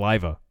fucking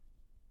saliva.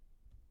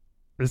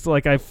 It's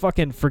like I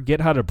fucking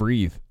forget how to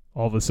breathe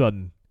all of a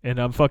sudden, and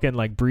I'm fucking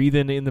like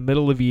breathing in the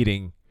middle of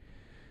eating,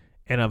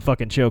 and I'm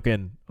fucking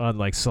choking on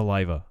like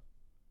saliva.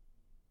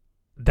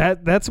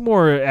 That's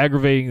more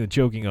aggravating than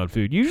choking on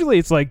food. Usually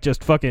it's like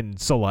just fucking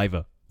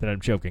saliva that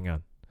I'm choking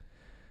on.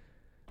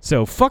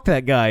 So fuck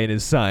that guy in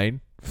his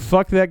sign.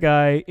 Fuck that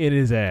guy in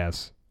his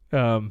ass.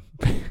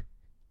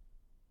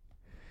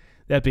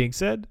 That being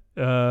said,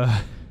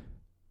 some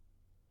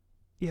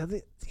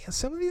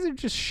of these are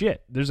just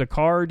shit. There's a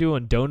car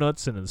doing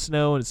donuts in the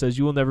snow, and it says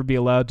you will never be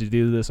allowed to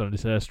do this on a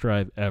test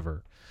drive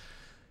ever.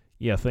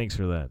 Yeah, thanks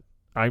for that.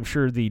 I'm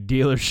sure the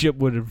dealership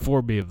would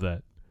inform me of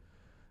that.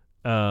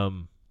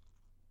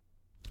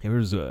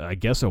 There's, I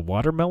guess, a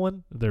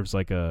watermelon. There's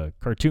like a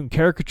cartoon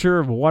caricature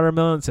of a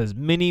watermelon. It says,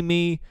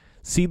 "Mini-me,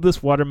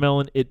 seedless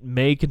watermelon. It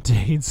may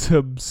contain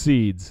some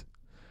seeds."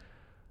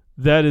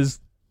 That's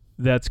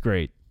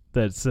great.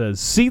 That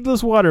says,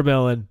 "Seedless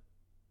watermelon.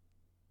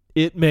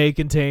 It may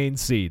contain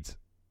seeds."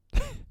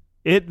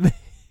 It may.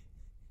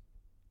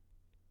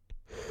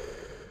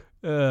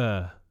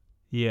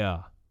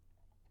 Yeah.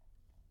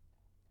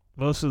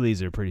 Most of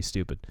these are pretty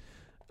stupid.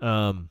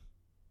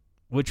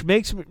 Which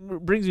brings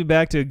me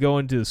back to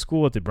going to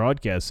school at the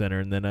broadcast center,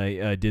 and then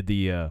I did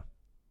the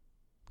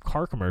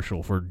car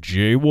commercial for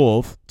J.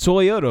 Wolf,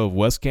 Toyota of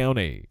West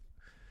County.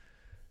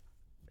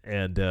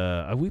 And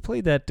we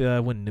played that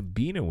when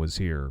Nabina was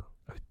here,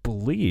 I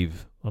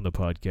believe, on the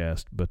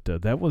podcast. But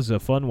that was a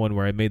fun one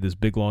where I made this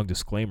big, long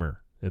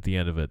disclaimer at the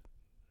end of it.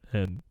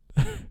 And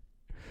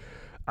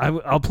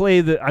I'll play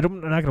I'm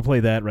not going to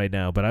play that right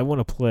now, but I want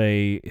to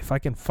play, if I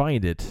can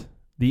find it,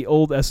 the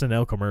old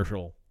SNL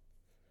commercial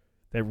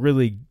that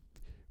really,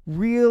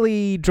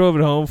 really drove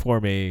it home for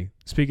me.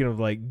 Speaking of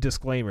like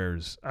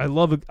disclaimers, I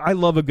love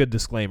a good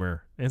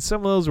disclaimer, and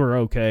some of those were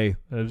okay.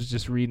 I was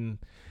just reading,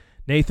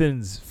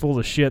 Nathan's full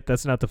of shit.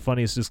 That's not the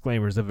funniest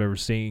disclaimers I've ever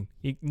seen.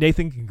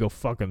 Nathan can go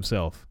fuck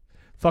himself.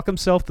 Fuck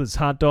himself with his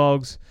hot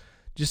dogs.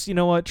 Just, you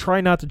know what?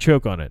 Try not to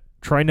choke on it.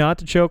 Try not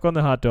to choke on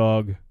the hot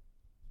dog,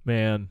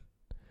 man.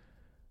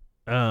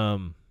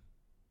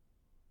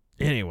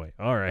 Anyway,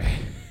 all right.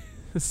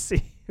 Let's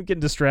see. I'm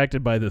getting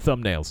distracted by the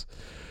thumbnails.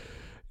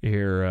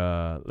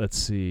 Here, let's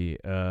see.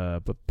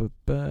 Find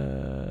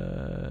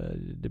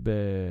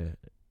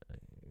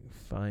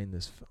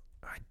this.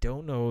 I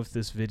don't know if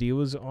this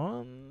video is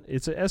on.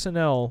 It's an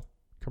SNL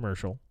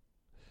commercial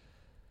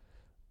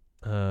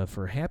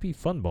for Happy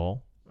Fun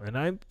Ball, and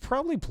I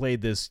probably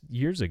played this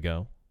years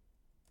ago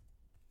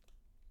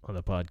on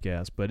the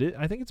podcast, but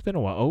I think it's been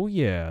a while. Oh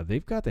yeah,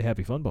 they've got the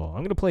Happy Fun Ball.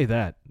 I'm gonna play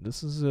that.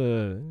 This is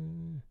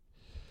on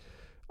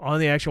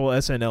the actual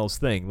SNL's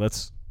thing.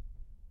 Let's.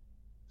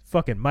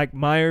 Fucking Mike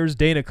Myers,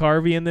 Dana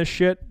Carvey in this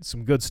shit.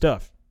 Some good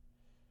stuff.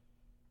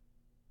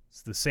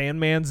 It's the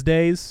Sandman's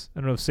days. I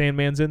don't know if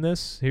Sandman's in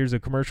this. Here's a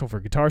commercial for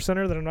Guitar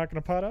Center that I'm not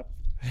going to pot up.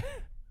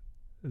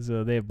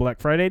 They have Black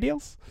Friday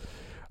deals.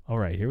 All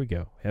right, here we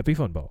go. Happy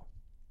Fun Ball.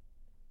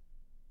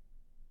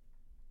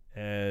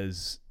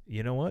 As,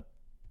 you know what?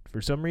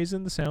 For some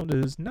reason, the sound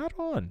is not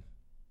on.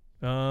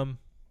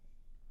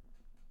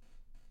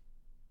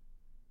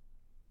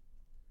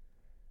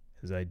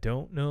 As I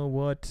don't know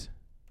what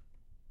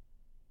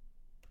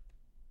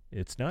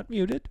It's not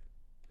muted.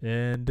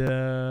 And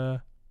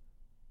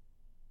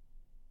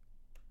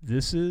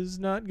this is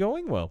not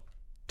going well.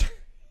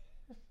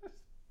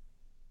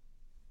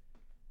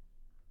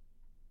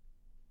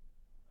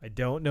 I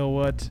don't know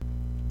what.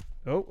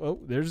 Oh,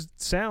 there's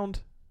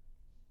sound.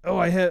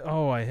 I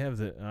have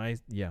the I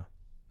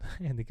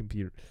and the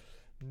computer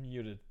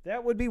muted.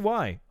 That would be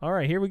why. All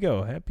right, here we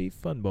go. Happy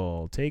Fun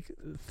Ball. Take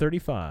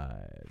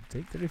 35.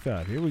 Take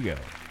 35. Here we go.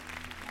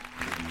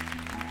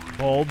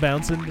 Ball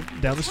bouncing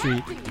down the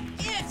street.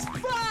 It's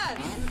fun!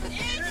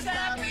 It's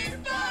Happy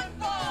Fun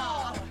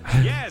Ball!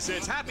 Yes,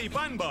 it's Happy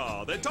Fun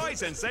Ball, the toy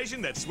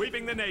sensation that's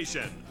sweeping the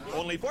nation.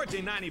 Only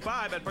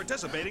 $14.95 at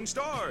participating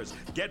stores.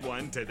 Get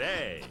one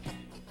today.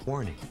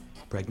 Warning.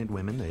 Pregnant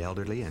women, the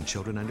elderly, and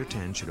children under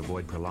 10 should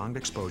avoid prolonged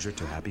exposure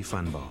to Happy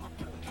Fun Ball.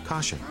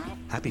 Caution.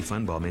 Happy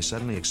Fun Ball may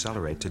suddenly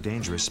accelerate to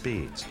dangerous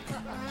speeds.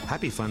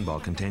 Happy Fun Ball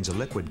contains a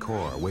liquid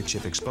core, which,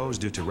 if exposed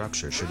due to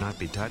rupture, should not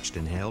be touched,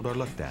 inhaled, or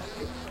looked at.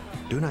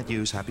 Do not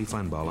use Happy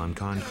Fun Ball on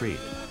concrete.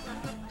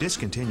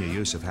 Discontinue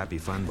use of Happy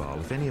Fun Ball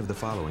if any of the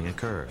following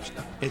occurs: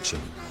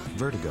 itching,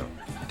 vertigo,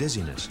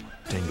 dizziness,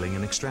 tingling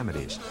in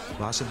extremities,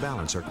 loss of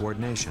balance or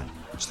coordination,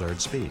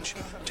 slurred speech,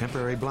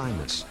 temporary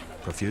blindness,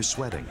 profuse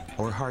sweating,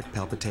 or heart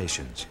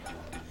palpitations.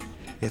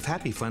 If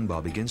Happy Fun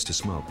Ball begins to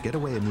smoke, get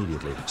away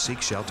immediately,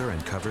 seek shelter,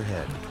 and cover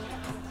head.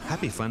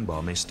 Happy Fun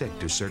Ball may stick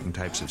to certain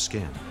types of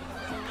skin.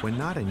 When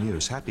not in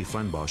use, Happy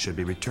Fun Ball should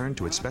be returned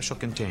to its special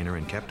container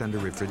and kept under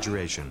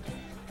refrigeration.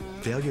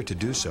 Failure to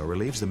do so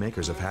relieves the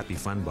makers of Happy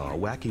Fun Ball,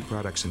 Wacky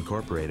Products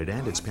Incorporated,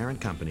 and its parent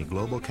company,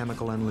 Global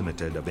Chemical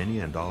Unlimited, of any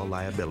and all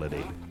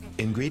liability.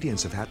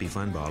 Ingredients of Happy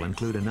Fun Ball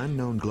include an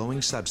unknown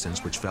glowing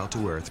substance which fell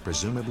to Earth,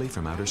 presumably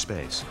from outer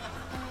space.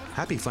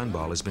 Happy Fun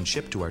Ball has been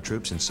shipped to our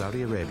troops in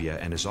Saudi Arabia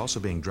and is also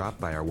being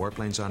dropped by our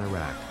warplanes on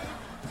Iraq.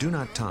 Do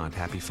not taunt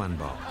Happy Fun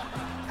Ball.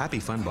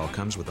 Happy Fun Ball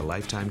comes with a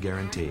lifetime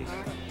guarantee.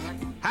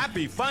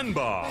 Happy Fun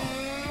Ball.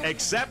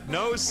 Accept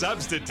no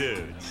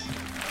substitutes.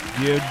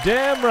 You're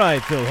damn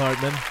right, Phil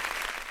Hartman.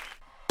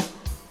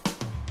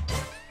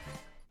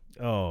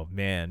 Oh,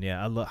 man.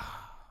 Yeah, I love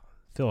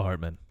Phil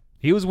Hartman.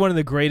 He was one of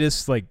the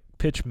greatest,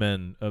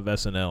 pitchmen of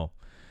SNL.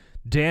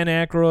 Dan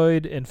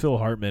Aykroyd and Phil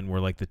Hartman were,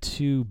 the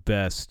two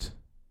best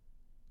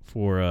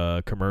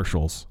for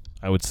commercials,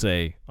 I would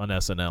say, on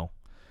SNL.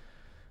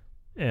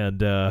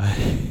 And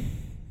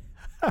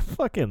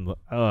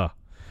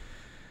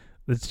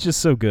it's just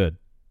so good.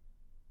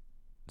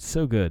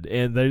 So good.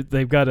 And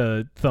they've got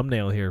a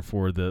thumbnail here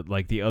for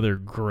the other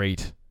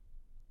great,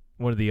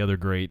 one of the other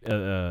great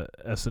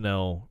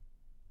SNL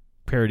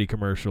parody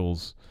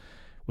commercials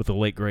with the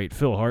late great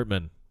Phil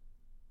Hartman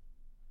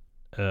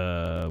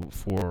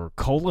for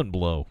Colon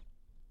Blow,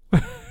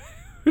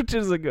 which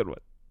is a good one.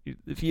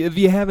 If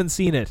you haven't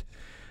seen it,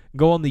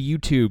 go on the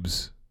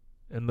YouTubes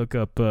and look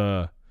up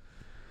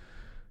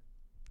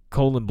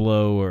Colon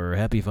Blow or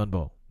Happy Fun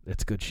Ball.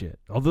 It's good shit.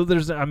 Although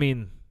there's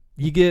also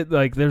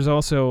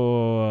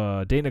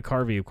Dana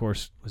Carvey, of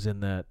course, was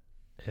in that.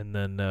 And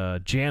then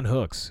Jan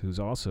Hooks, who's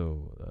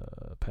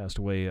also passed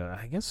away,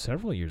 I guess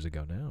several years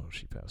ago now,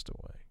 she passed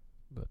away.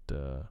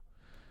 But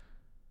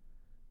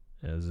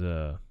as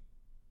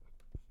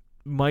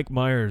Mike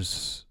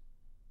Myers,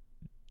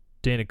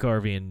 Dana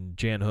Carvey, and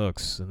Jan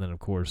Hooks, and then, of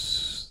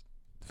course,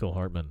 Phil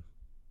Hartman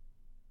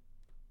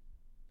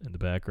in the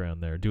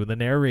background there, doing the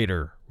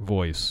narrator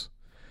voice.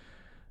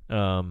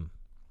 Man,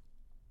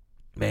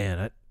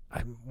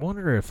 I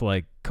wonder if,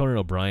 Conan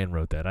O'Brien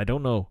wrote that. I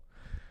don't know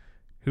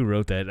who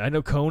wrote that. I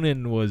know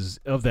Conan was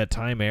of that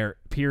time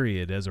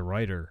period as a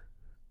writer.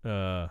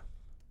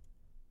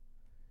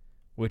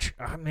 Which,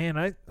 man,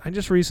 I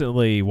just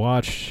recently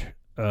watched,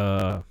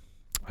 I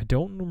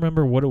don't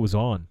remember what it was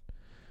on.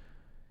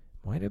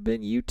 Might have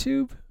been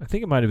YouTube? I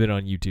think it might have been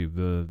on YouTube.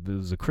 There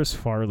was a Chris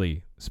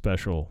Farley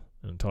special,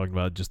 and talking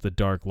about just the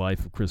dark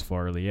life of Chris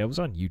Farley. Yeah, it was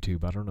on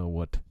YouTube. I don't know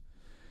what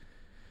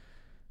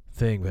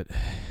thing, but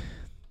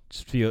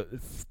just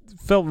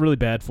felt really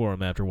bad for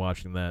him after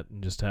watching that,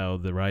 and just how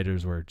the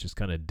writers were just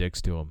kind of dicks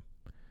to him.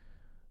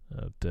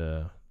 But,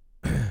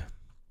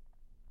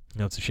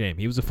 no, it's a shame.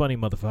 He was a funny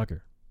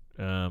motherfucker.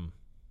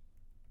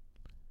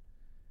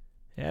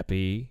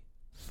 Happy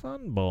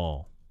Fun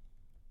Ball.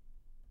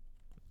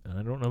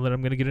 I don't know that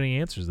I'm going to get any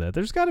answers to that.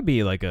 There's got to be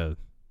it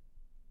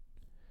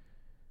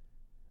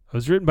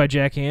was written by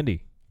Jack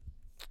Handy.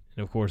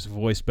 And, of course,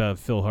 voiced by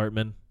Phil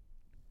Hartman.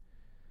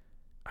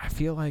 I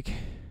feel like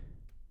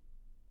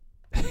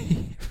I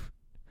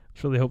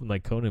was really hoping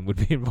Conan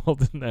would be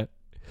involved in that.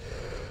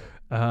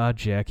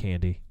 Jack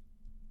Handy.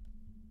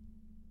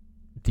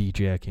 The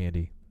Jack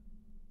Handy.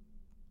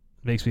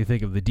 Makes me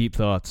think of The Deep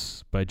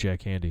Thoughts by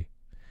Jack Handy.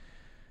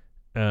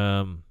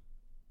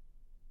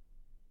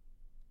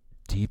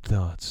 Deep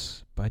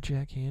Thoughts by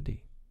Jack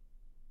Handy.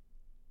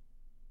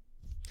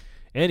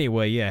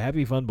 Anyway, yeah,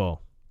 Happy Fun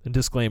Ball. And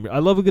disclaimer. I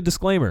love a good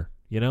disclaimer,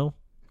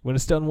 when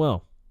it's done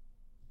well.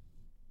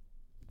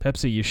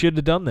 Pepsi, you should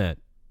have done that.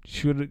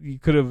 You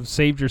could have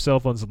saved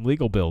yourself on some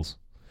legal bills.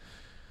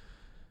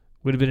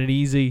 Would have been an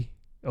easy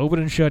open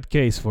and shut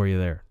case for you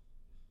there.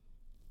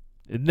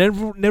 It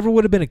never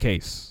would have been a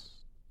case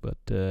But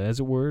as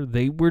it were,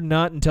 they were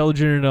not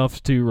intelligent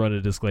enough to run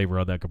a disclaimer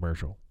on that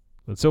commercial.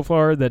 But so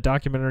far, that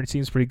documentary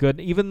seems pretty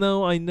good, even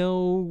though I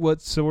know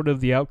what sort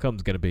of the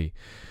outcome's going to be.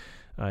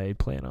 I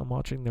plan on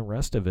watching the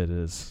rest of it.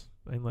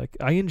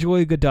 I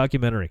enjoy a good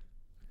documentary.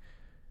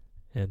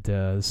 And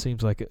this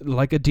seems like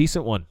a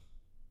decent one.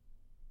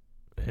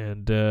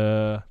 And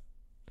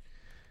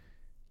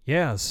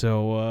yeah,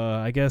 so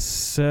I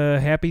guess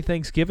happy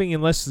Thanksgiving,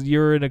 unless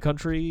you're in a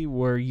country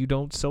where you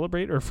don't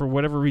celebrate, or for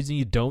whatever reason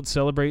you don't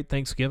celebrate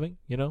Thanksgiving,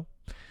 you know?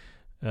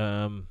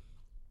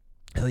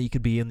 Hell, you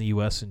could be in the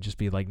U.S. and just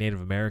be like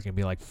Native American and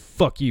be like,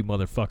 fuck you,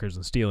 motherfuckers,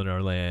 and stealing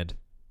our land.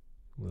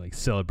 We like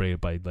celebrate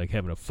it by like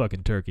having a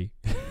fucking turkey.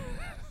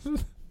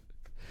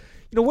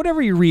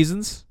 Whatever your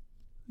reasons,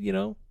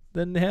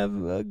 then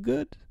have a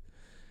good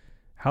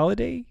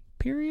holiday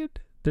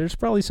period. There's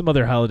probably some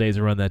other holidays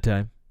around that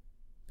time.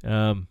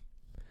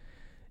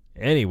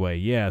 Anyway,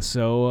 yeah,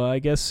 so I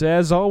guess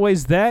as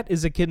always, that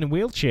is a kid in a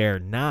wheelchair,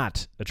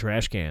 not a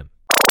trash can.